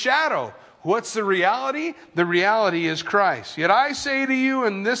is a shadow. What's the reality? The reality is Christ. Yet I say to you,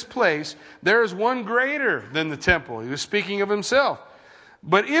 in this place, there is one greater than the temple. He was speaking of himself.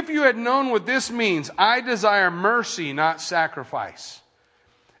 But if you had known what this means, I desire mercy, not sacrifice.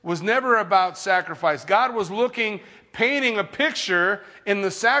 It was never about sacrifice. God was painting a picture in the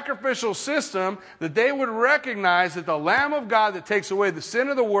sacrificial system that they would recognize that the Lamb of God that takes away the sin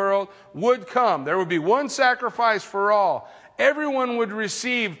of the world would come. There would be one sacrifice for all. Everyone would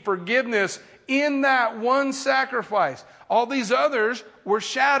receive forgiveness in that one sacrifice. All these others were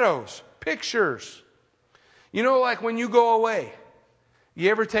shadows, pictures. You know, like when you go away,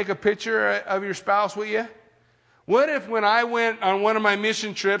 you ever take a picture of your spouse with you? What if when I went on one of my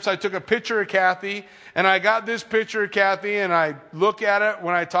mission trips, I took a picture of Kathy, and I got this picture of Kathy, and I look at it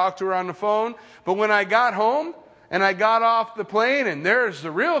when I talk to her on the phone, but when I got home and I got off the plane and there's the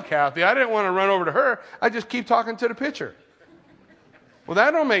real Kathy, I didn't want to run over to her. I just keep talking to the picture. Well,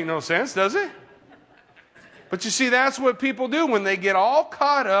 that don't make no sense, does it? But you see, that's what people do when they get all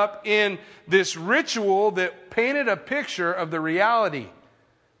caught up in this ritual that painted a picture of the reality.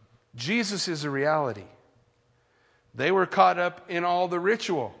 Jesus is a reality. They were caught up in all the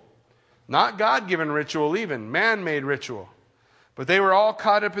ritual. Not God-given ritual even, man-made ritual. But they were all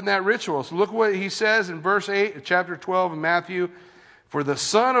caught up in that ritual. So look what he says in verse 8 of chapter 12 of Matthew. For the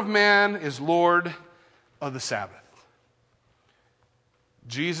Son of Man is Lord of the Sabbath.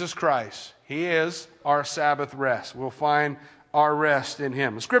 Jesus Christ, he is our Sabbath rest. We'll find our rest in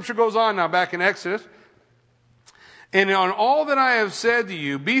him. The scripture goes on now back in Exodus. And on all that I have said to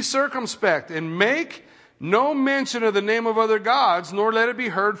you, be circumspect and make no mention of the name of other gods, nor let it be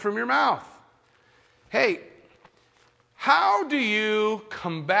heard from your mouth. Hey, how do you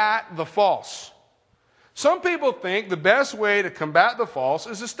combat the false? Some people think the best way to combat the false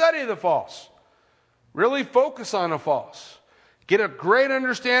is to study the false. Really focus on the false. Get a great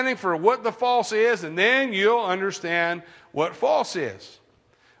understanding for what the false is, and then you'll understand what false is.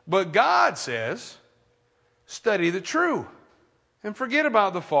 But God says, study the true and forget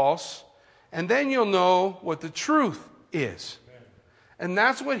about the false, and then you'll know what the truth is. And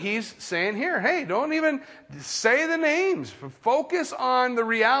that's what he's saying here. Hey, don't even say the names. Focus on the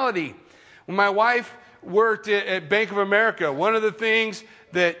reality. When my wife worked at Bank of America, one of the things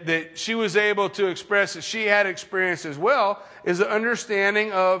that she was able to express that she had experienced as well is the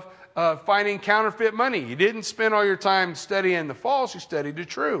understanding of finding counterfeit money. You didn't spend all your time studying the false, you studied the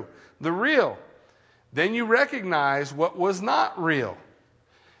true, the real. Then you recognize what was not real.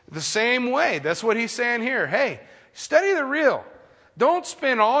 The same way, that's what he's saying here. Hey, study the real. Don't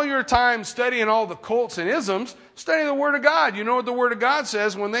spend all your time studying all the cults and isms. Study the Word of God. You know what the Word of God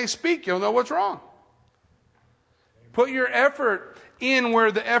says. When they speak, you'll know what's wrong. Put your effort in where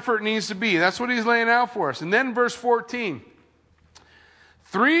the effort needs to be. That's what he's laying out for us. And then verse 14.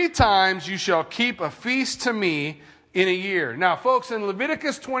 3 times you shall keep a feast to me in a year. Now, folks, in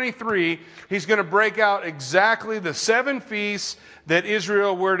Leviticus 23, he's going to break out exactly the 7 feasts that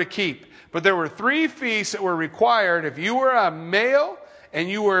Israel were to keep. But there were 3 feasts that were required. If you were a male and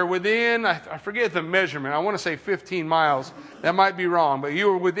you were within, I forget the measurement, I want to say 15 miles. That might be wrong. But you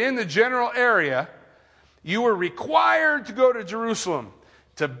were within the general area. You were required to go to Jerusalem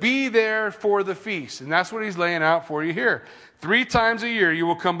to be there for the feast. And that's what he's laying out for you here. 3 times a year you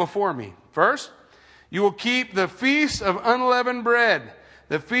will come before me. First, you will keep the feast of unleavened bread.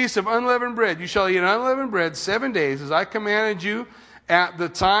 The feast of unleavened bread. You shall eat unleavened bread 7 days as I commanded you at the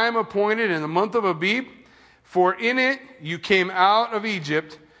time appointed in the month of Abib. For in it you came out of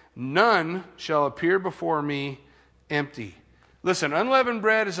Egypt. None shall appear before me empty. Listen, unleavened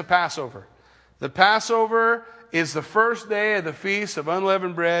bread is a Passover. The Passover is the first day of the Feast of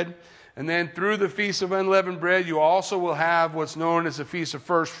Unleavened Bread. And then through the Feast of Unleavened Bread, you also will have what's known as the Feast of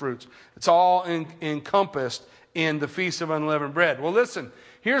First Fruits. It's all encompassed in the Feast of Unleavened Bread. Well, listen,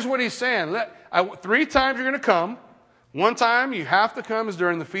 here's what he's saying. 3 times you're going to come. 1 time you have to come is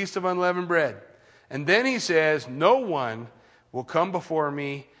during the Feast of Unleavened Bread. And then he says, no one will come before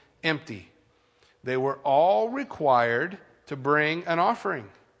me empty. They were all required to bring an offering.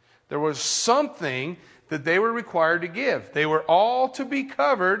 There was something that they were required to give. They were all to be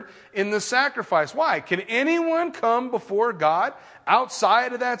covered in the sacrifice. Why? Can anyone come before God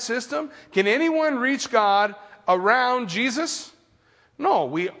outside of that system? Can anyone reach God around Jesus?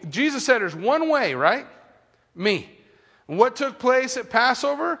 No. Jesus said there's one way, right? Me. And what took place at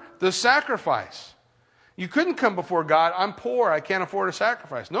Passover? The sacrifice. You couldn't come before God. I'm poor. I can't afford a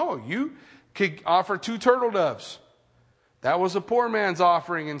sacrifice. No, you could offer 2 turtle doves. That was a poor man's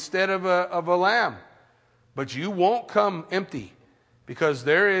offering instead of a lamb. But you won't come empty, because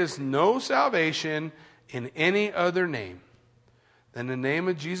there is no salvation in any other name than the name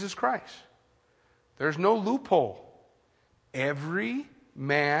of Jesus Christ. There's no loophole. Every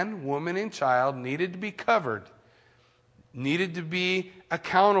man, woman, and child needed to be covered, needed to be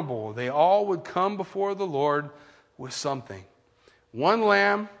accountable. They all would come before the Lord with something. 1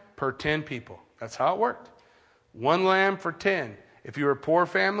 lamb per 10 people. That's how it worked. 1 lamb for 10. If you were a poor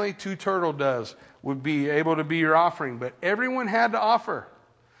family, 2 turtle doves would be able to be your offering. But everyone had to offer.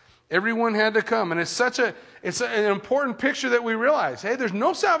 Everyone had to come. And it's an important picture that we realize. Hey, there's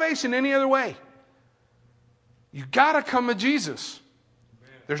no salvation any other way. You got to come to Jesus.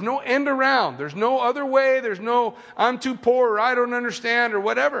 There's no end around. There's no other way. There's no, I'm too poor, or I don't understand, or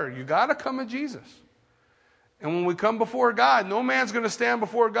whatever. You got to come to Jesus. And when we come before God, no man's going to stand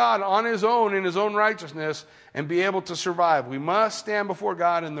before God on his own in his own righteousness and be able to survive. We must stand before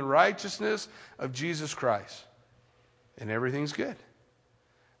God in the righteousness of Jesus Christ. And everything's good.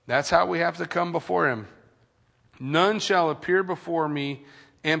 That's how we have to come before him. None shall appear before me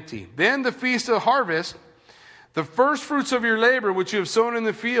empty. Then the feast of harvest, the first fruits of your labor which you have sown in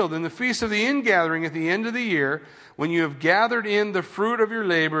the field, and the feast of the ingathering at the end of the year, when you have gathered in the fruit of your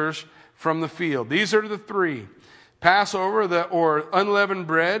labors from the field. These are the 3. Passover, or unleavened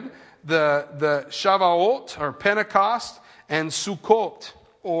bread, the Shavuot, or Pentecost, and Sukkot,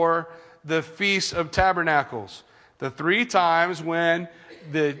 or the Feast of Tabernacles. The 3 times when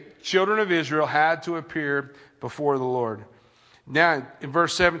the children of Israel had to appear before the Lord. Now, in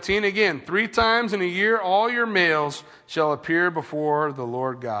verse 17 again, 3 times in a year all your males shall appear before the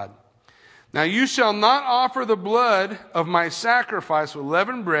Lord God. Now you shall not offer the blood of my sacrifice with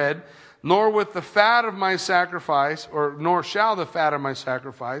leavened bread, nor with the fat of my sacrifice, nor shall the fat of my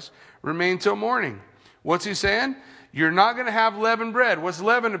sacrifice remain till morning. What's he saying? You're not going to have leavened bread. What's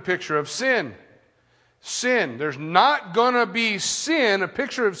leaven a picture of? Sin. Sin. There's not going to be sin, a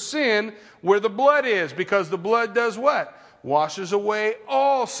picture of sin, where the blood is, because the blood does what? Washes away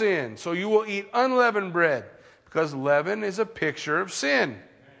all sin. So you will eat unleavened bread, because leaven is a picture of sin.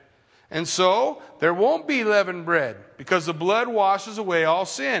 And so there won't be leavened bread, because the blood washes away all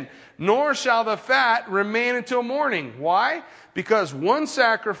sin. Nor shall the fat remain until morning. Why? Because one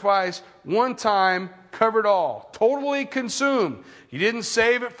sacrifice, one time, covered all. Totally consumed. You didn't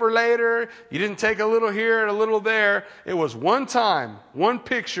save it for later. You didn't take a little here and a little there. It was one time, one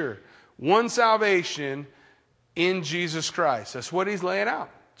picture, one salvation in Jesus Christ. That's what he's laying out.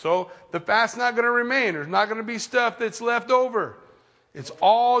 So the fat's not going to remain. There's not going to be stuff that's left over. It's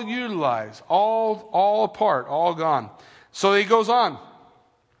all utilized, all apart, all gone. So he goes on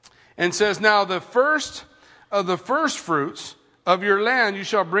and says, now the first of the first fruits of your land you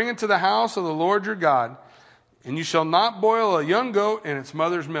shall bring into the house of the Lord your God, and you shall not boil a young goat in its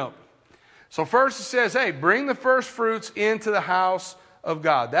mother's milk. So first it says, hey, bring the first fruits into the house of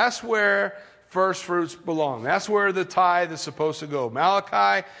God. That's where first fruits belong. That's where the tithe is supposed to go.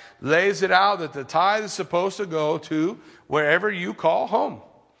 Malachi lays it out that the tithe is supposed to go to wherever you call home.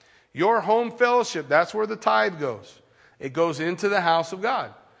 Your home fellowship, that's where the tithe goes. It goes into the house of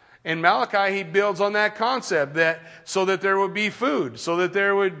God. In Malachi, he builds on that concept that so that there would be food, so that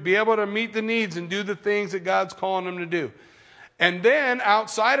there would be able to meet the needs and do the things that God's calling them to do. And then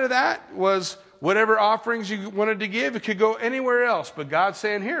outside of that was whatever offerings you wanted to give. It could go anywhere else. But God's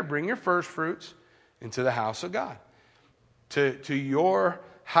saying, here, bring your first fruits into the house of God, to your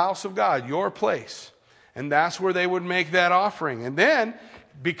house of God, your place. And that's where they would make that offering. And then,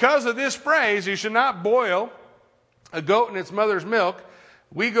 because of this phrase, you should not boil a goat in its mother's milk,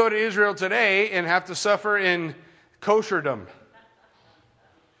 we go to Israel today and have to suffer in kosherdom.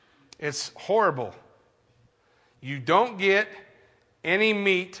 It's horrible. You don't get any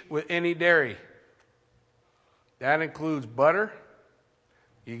meat with any dairy. That includes butter.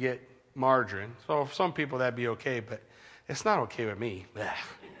 You get margarine. So for some people that'd be okay, but it's not okay with me.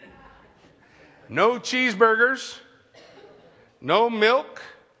 No cheeseburgers. No milk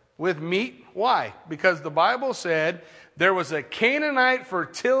with meat. Why? Because the Bible said there was a Canaanite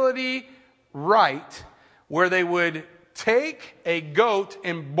fertility rite where they would take a goat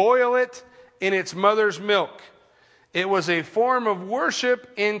and boil it in its mother's milk. It was a form of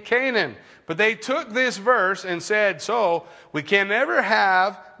worship in Canaan. But they took this verse and said, so we can never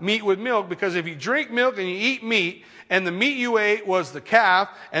have meat with milk, because if you drink milk and you eat meat, and the meat you ate was the calf,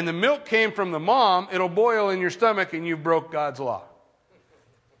 and the milk came from the mom, it'll boil in your stomach and you broke God's law.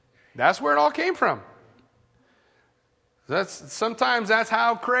 That's where it all came from. Sometimes that's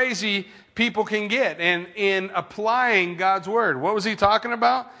how crazy people can get in applying God's word. What was he talking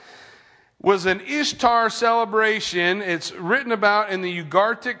about? Was an Ishtar celebration. It's written about in the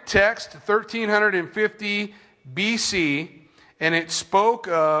Ugartic text, 1350 BC, and it spoke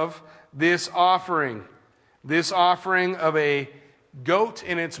of this offering of a goat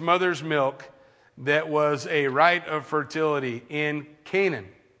in its mother's milk that was a rite of fertility in Canaan,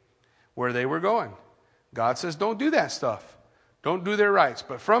 where they were going. God says, don't do that stuff. Don't do their rites.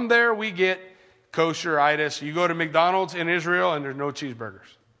 But from there, we get kosher-itis. You go to McDonald's in Israel, and there's no cheeseburgers.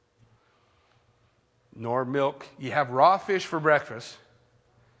 Nor milk. You have raw fish for breakfast.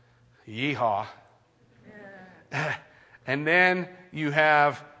 Yeehaw. Yeah. And then you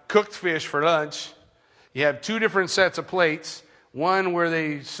have cooked fish for lunch. You have 2 different sets of plates. One where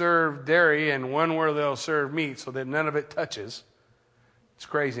they serve dairy and one where they'll serve meat, so that none of it touches. It's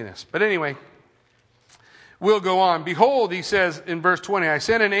craziness. But anyway, we'll go on. Behold, he says in verse 20, I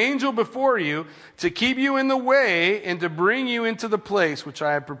sent an angel before you to keep you in the way and to bring you into the place which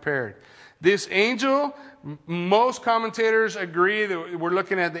I have prepared. This angel, most commentators agree that we're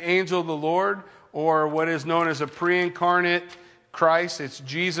looking at the angel of the Lord, or what is known as a pre-incarnate Christ. It's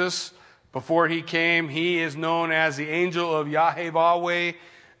Jesus. Before he came, he is known as the angel of Yahweh,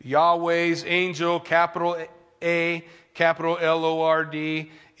 Yahweh's angel, capital A, capital Lord.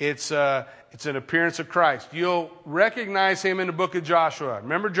 It's an appearance of Christ. You'll recognize him in the book of Joshua.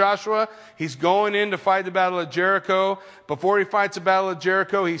 Remember Joshua? He's going in to fight the battle of Jericho. Before he fights the battle of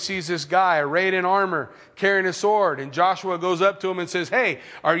Jericho, he sees this guy arrayed in armor, carrying a sword. And Joshua goes up to him and says, "Hey,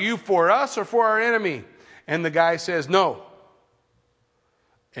 are you for us or for our enemy?" And the guy says, "No."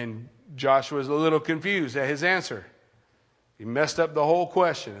 And Joshua's a little confused at his answer. He messed up the whole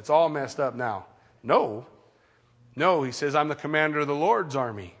question. It's all messed up now. No, he says, "I'm the commander of the Lord's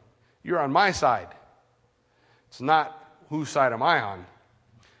army. You're on my side." It's not whose side am I on.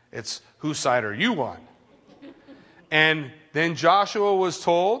 It's whose side are you on? And then Joshua was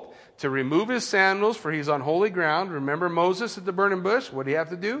told to remove his sandals, for he's on holy ground. Remember Moses at the burning bush? What did he have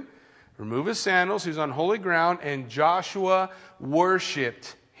to do? Remove his sandals. He's on holy ground. And Joshua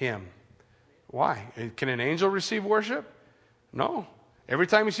worshipped him. Why? Can an angel receive worship? No. Every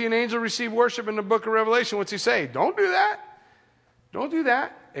time you see an angel receive worship in the book of Revelation, what's he say? Don't do that. Don't do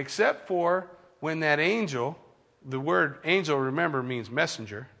that. Except for when that angel, the word angel, remember, means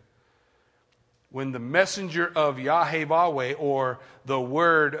messenger. When the messenger of Yahweh, or the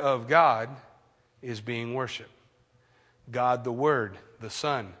word of God, is being worshipped. God the Word, the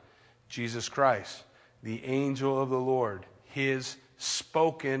Son, Jesus Christ, the angel of the Lord, his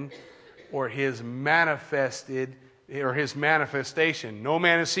spoken or his manifested or his manifestation. No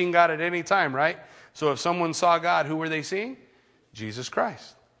man has seen God at any time, right? So if someone saw God, who were they seeing? Jesus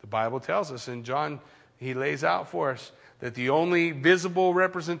Christ. The Bible tells us in John, he lays out for us that the only visible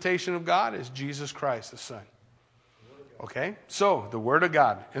representation of God is Jesus Christ, the Son. Okay? So, the Word of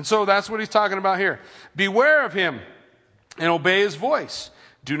God. And so that's what he's talking about here. Beware of him and obey his voice.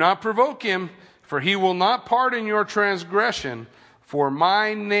 Do not provoke him, for he will not pardon your transgression, for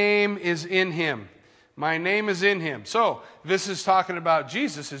my name is in him. My name is in him. So, this is talking about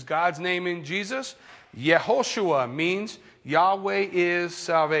Jesus. Is God's name in Jesus? Yehoshua means Yahweh is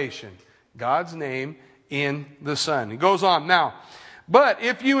salvation. God's name in the Son. He goes on. Now, but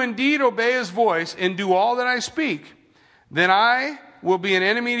if you indeed obey his voice and do all that I speak, then I will be an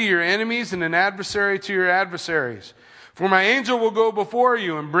enemy to your enemies and an adversary to your adversaries. For my angel will go before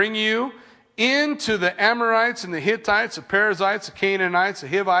you and bring you into the Amorites and the Hittites, the Perizzites, the Canaanites, the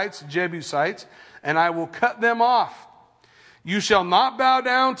Hivites, the Jebusites, and I will cut them off. You shall not bow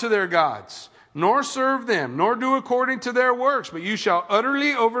down to their gods, nor serve them, nor do according to their works, but you shall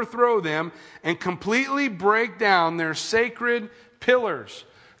utterly overthrow them and completely break down their sacred pillars.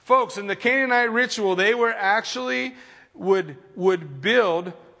 Folks, in the Canaanite ritual, they were actually would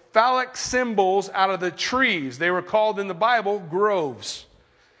build phallic symbols out of the trees. They were called in the Bible groves.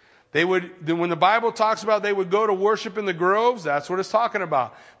 When the Bible talks about they would go to worship in the groves, that's what it's talking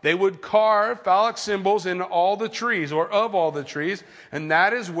about. They would carve phallic symbols in all the trees, or of all the trees, and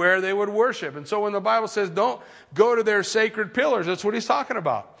that is where they would worship. And so when the Bible says don't go to their sacred pillars, that's what he's talking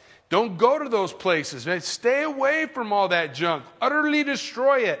about. Don't go to those places. Stay away from all that junk. Utterly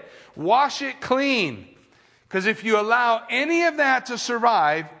destroy it. Wash it clean. Because if you allow any of that to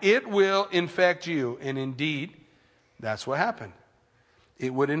survive, it will infect you. And indeed, that's what happened.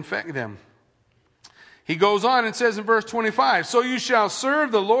 It would infect them. He goes on and says in verse 25, so you shall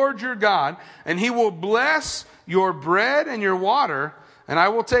serve the Lord your God, and he will bless your bread and your water, and I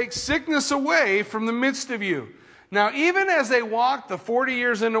will take sickness away from the midst of you. Now, even as they walked the 40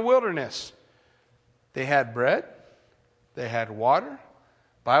 years in the wilderness, they had bread, they had water.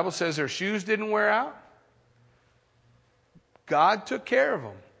 The Bible says their shoes didn't wear out. God took care of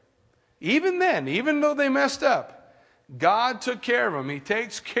them. Even then, even though they messed up, God took care of them. He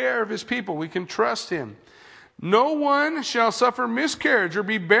takes care of his people. We can trust him. No one shall suffer miscarriage or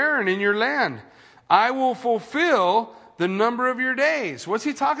be barren in your land. I will fulfill the number of your days. What's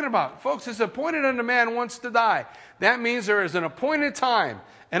he talking about? Folks, it's appointed unto man once to die. That means there is an appointed time,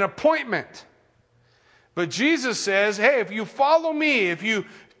 an appointment. But Jesus says, hey, if you follow me, if you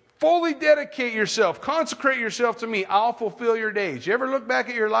fully dedicate yourself, consecrate yourself to me, I'll fulfill your days. You ever look back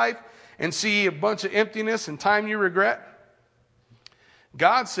at your life and see a bunch of emptiness and time you regret?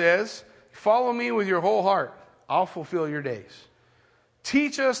 God says, follow me with your whole heart. I'll fulfill your days.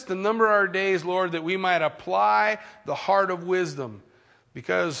 Teach us the number of our days, Lord, that we might apply the heart of wisdom.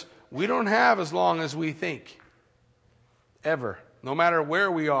 Because we don't have as long as we think. Ever. No matter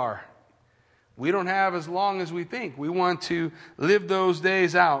where we are. We don't have as long as we think. We want to live those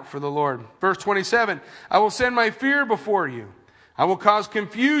days out for the Lord. Verse 27, I will send my fear before you. I will cause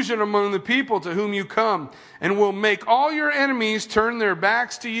confusion among the people to whom you come, and will make all your enemies turn their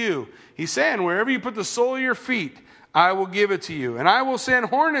backs to you. He's saying, wherever you put the sole of your feet, I will give it to you. And I will send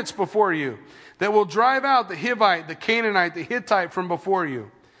hornets before you that will drive out the Hivite, the Canaanite, the Hittite from before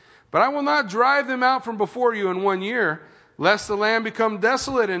you. But I will not drive them out from before you in 1 year. lest the land become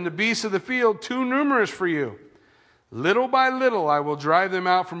desolate and the beasts of the field too numerous for you. Little by little I will drive them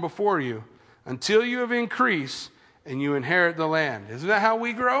out from before you, until you have increased and you inherit the land. Isn't that how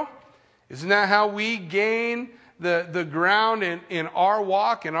we grow? Isn't that how we gain the ground in our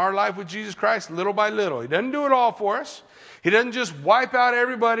walk, in our life with Jesus Christ? Little by little. He doesn't do it all for us. He doesn't just wipe out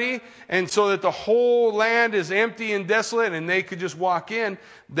everybody and so that the whole land is empty and desolate and they could just walk in.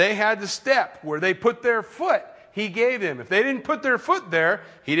 They had to step where they put their foot. He gave them. If they didn't put their foot there,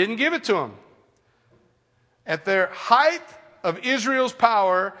 he didn't give it to them. At their height of Israel's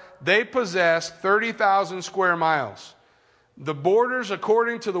power, they possessed 30,000 square miles. The borders,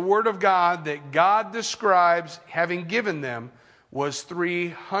 according to the Word of God, that God describes having given them was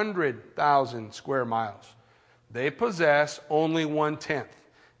 300,000 square miles. They possess only 1/10.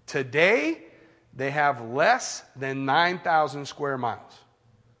 Today, they have less than 9,000 square miles.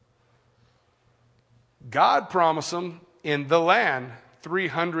 God promised them in the land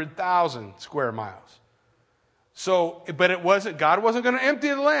 300,000 square miles. So, but God wasn't going to empty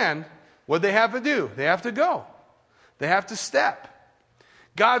the land. What they have to do? They have to go. They have to step.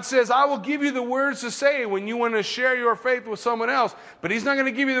 God says, I will give you the words to say when you want to share your faith with someone else. But he's not going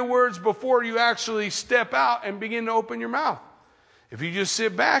to give you the words before you actually step out and begin to open your mouth. If you just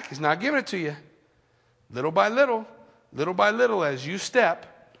sit back, he's not giving it to you. Little by little, as you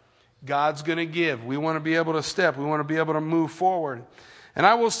step, God's going to give. We want to be able to step. We want to be able to move forward. And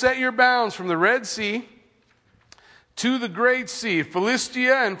I will set your bounds from the Red Sea to the great sea,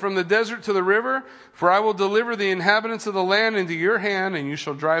 Philistia, and from the desert to the river, for I will deliver the inhabitants of the land into your hand, and you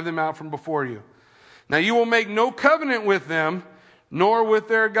shall drive them out from before you. Now you will make no covenant with them, nor with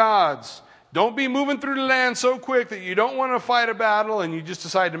their gods. Don't be moving through the land so quick that you don't want to fight a battle and you just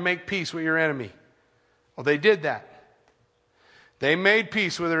decide to make peace with your enemy. Well, they did that. They made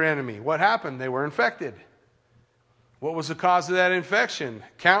peace with their enemy. What happened? They were infected. What was the cause of that infection?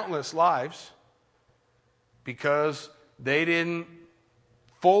 Countless lives. Because they didn't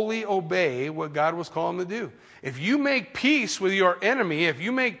fully obey what God was calling them to do. If you make peace with your enemy, if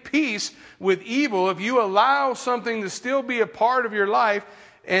you make peace with evil, if you allow something to still be a part of your life,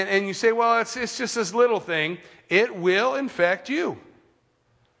 and you say, well, it's just this little thing, it will infect you.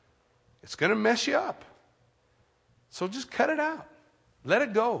 It's going to mess you up. So just cut it out. Let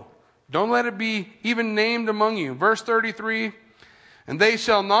it go. Don't let it be even named among you. Verse 33, and they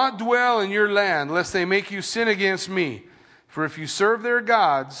shall not dwell in your land, lest they make you sin against me. For if you serve their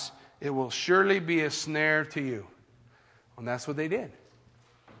gods, it will surely be a snare to you. And that's what they did.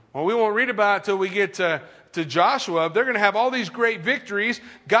 Well, we won't read about it till we get to Joshua. They're going to have all these great victories.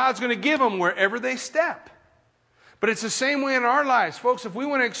 God's going to give them wherever they step. But it's the same way in our lives. Folks, if we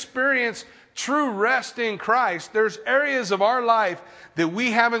want to experience true rest in Christ, there's areas of our life that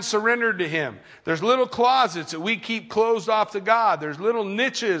we haven't surrendered to Him. There's little closets that we keep closed off to God. There's little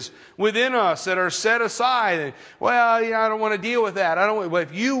niches within us that are set aside. And, well, I don't want to deal with that. Well,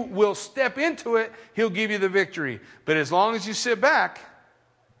 if you will step into it, He'll give you the victory. But as long as you sit back,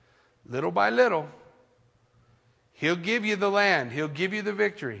 little by little, He'll give you the land. He'll give you the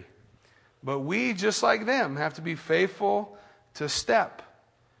victory. But we, just like them, have to be faithful to step,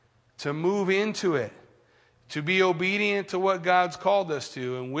 to move into it, to be obedient to what God's called us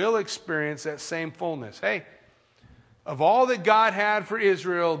to, and we'll experience that same fullness. Hey, of all that God had for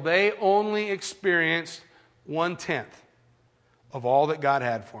Israel, they only experienced 1/10 of all that God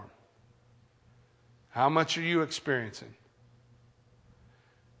had for them. How much are you experiencing?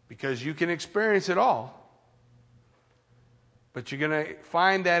 Because you can experience it all, but you're going to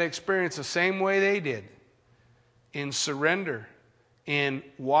find that experience the same way they did, in surrender, in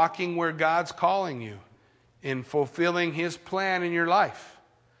walking where God's calling you, in fulfilling His plan in your life.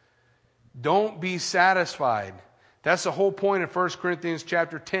 Don't be satisfied. That's the whole point of 1 Corinthians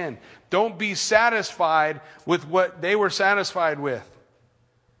chapter 10. Don't be satisfied with what they were satisfied with.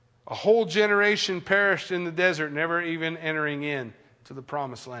 A whole generation perished in the desert, never even entering in to the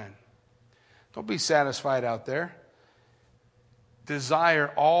promised land. Don't be satisfied out there.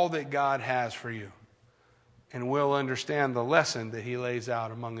 Desire all that God has for you, and we'll understand the lesson that He lays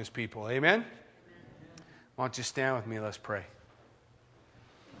out among His people. Amen? Why don't you stand with me? Let's pray.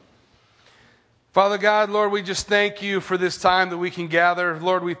 Father God, Lord, we just thank You for this time that we can gather.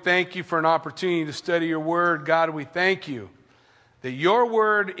 Lord, we thank You for an opportunity to study Your Word. God, we thank You that Your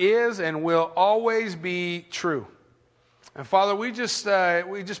Word is and will always be true. And Father, we just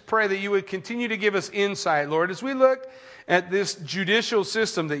pray that You would continue to give us insight, Lord, as we look at this judicial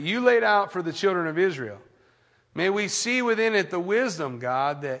system that You laid out for the children of Israel. May we see within it the wisdom,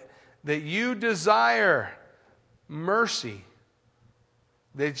 God, that You desire mercy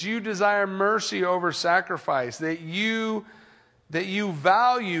that you desire mercy over sacrifice, that you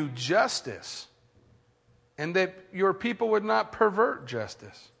value justice, and that your people would not pervert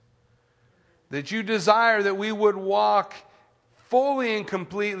justice. That you desire that we would walk fully and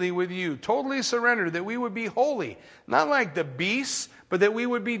completely with you, totally surrendered, that we would be holy, not like the beasts, but that we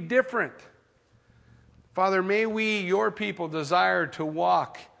would be different. Father, may we, your people, desire to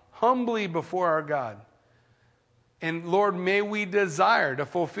walk humbly before our God. And Lord, may we desire to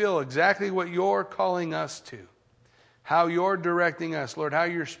fulfill exactly what you're calling us to, how you're directing us, Lord, how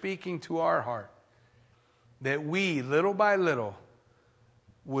you're speaking to our heart, that we, little by little,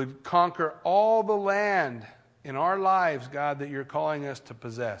 would conquer all the land in our lives, God, that you're calling us to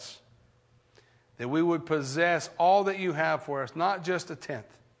possess. That we would possess all that you have for us, not just a tenth.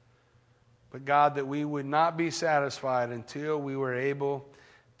 But God, that we would not be satisfied until we were able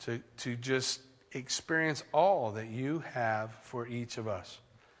to just experience all that you have for each of us.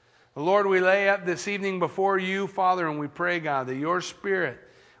 Lord, we lay up this evening before you, Father, and we pray, God, that your Spirit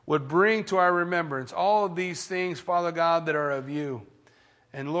would bring to our remembrance all of these things, Father God, that are of you.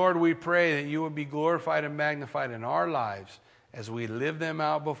 And Lord, we pray that you would be glorified and magnified in our lives as we live them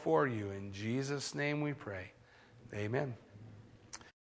out before you. In Jesus' name we pray. Amen.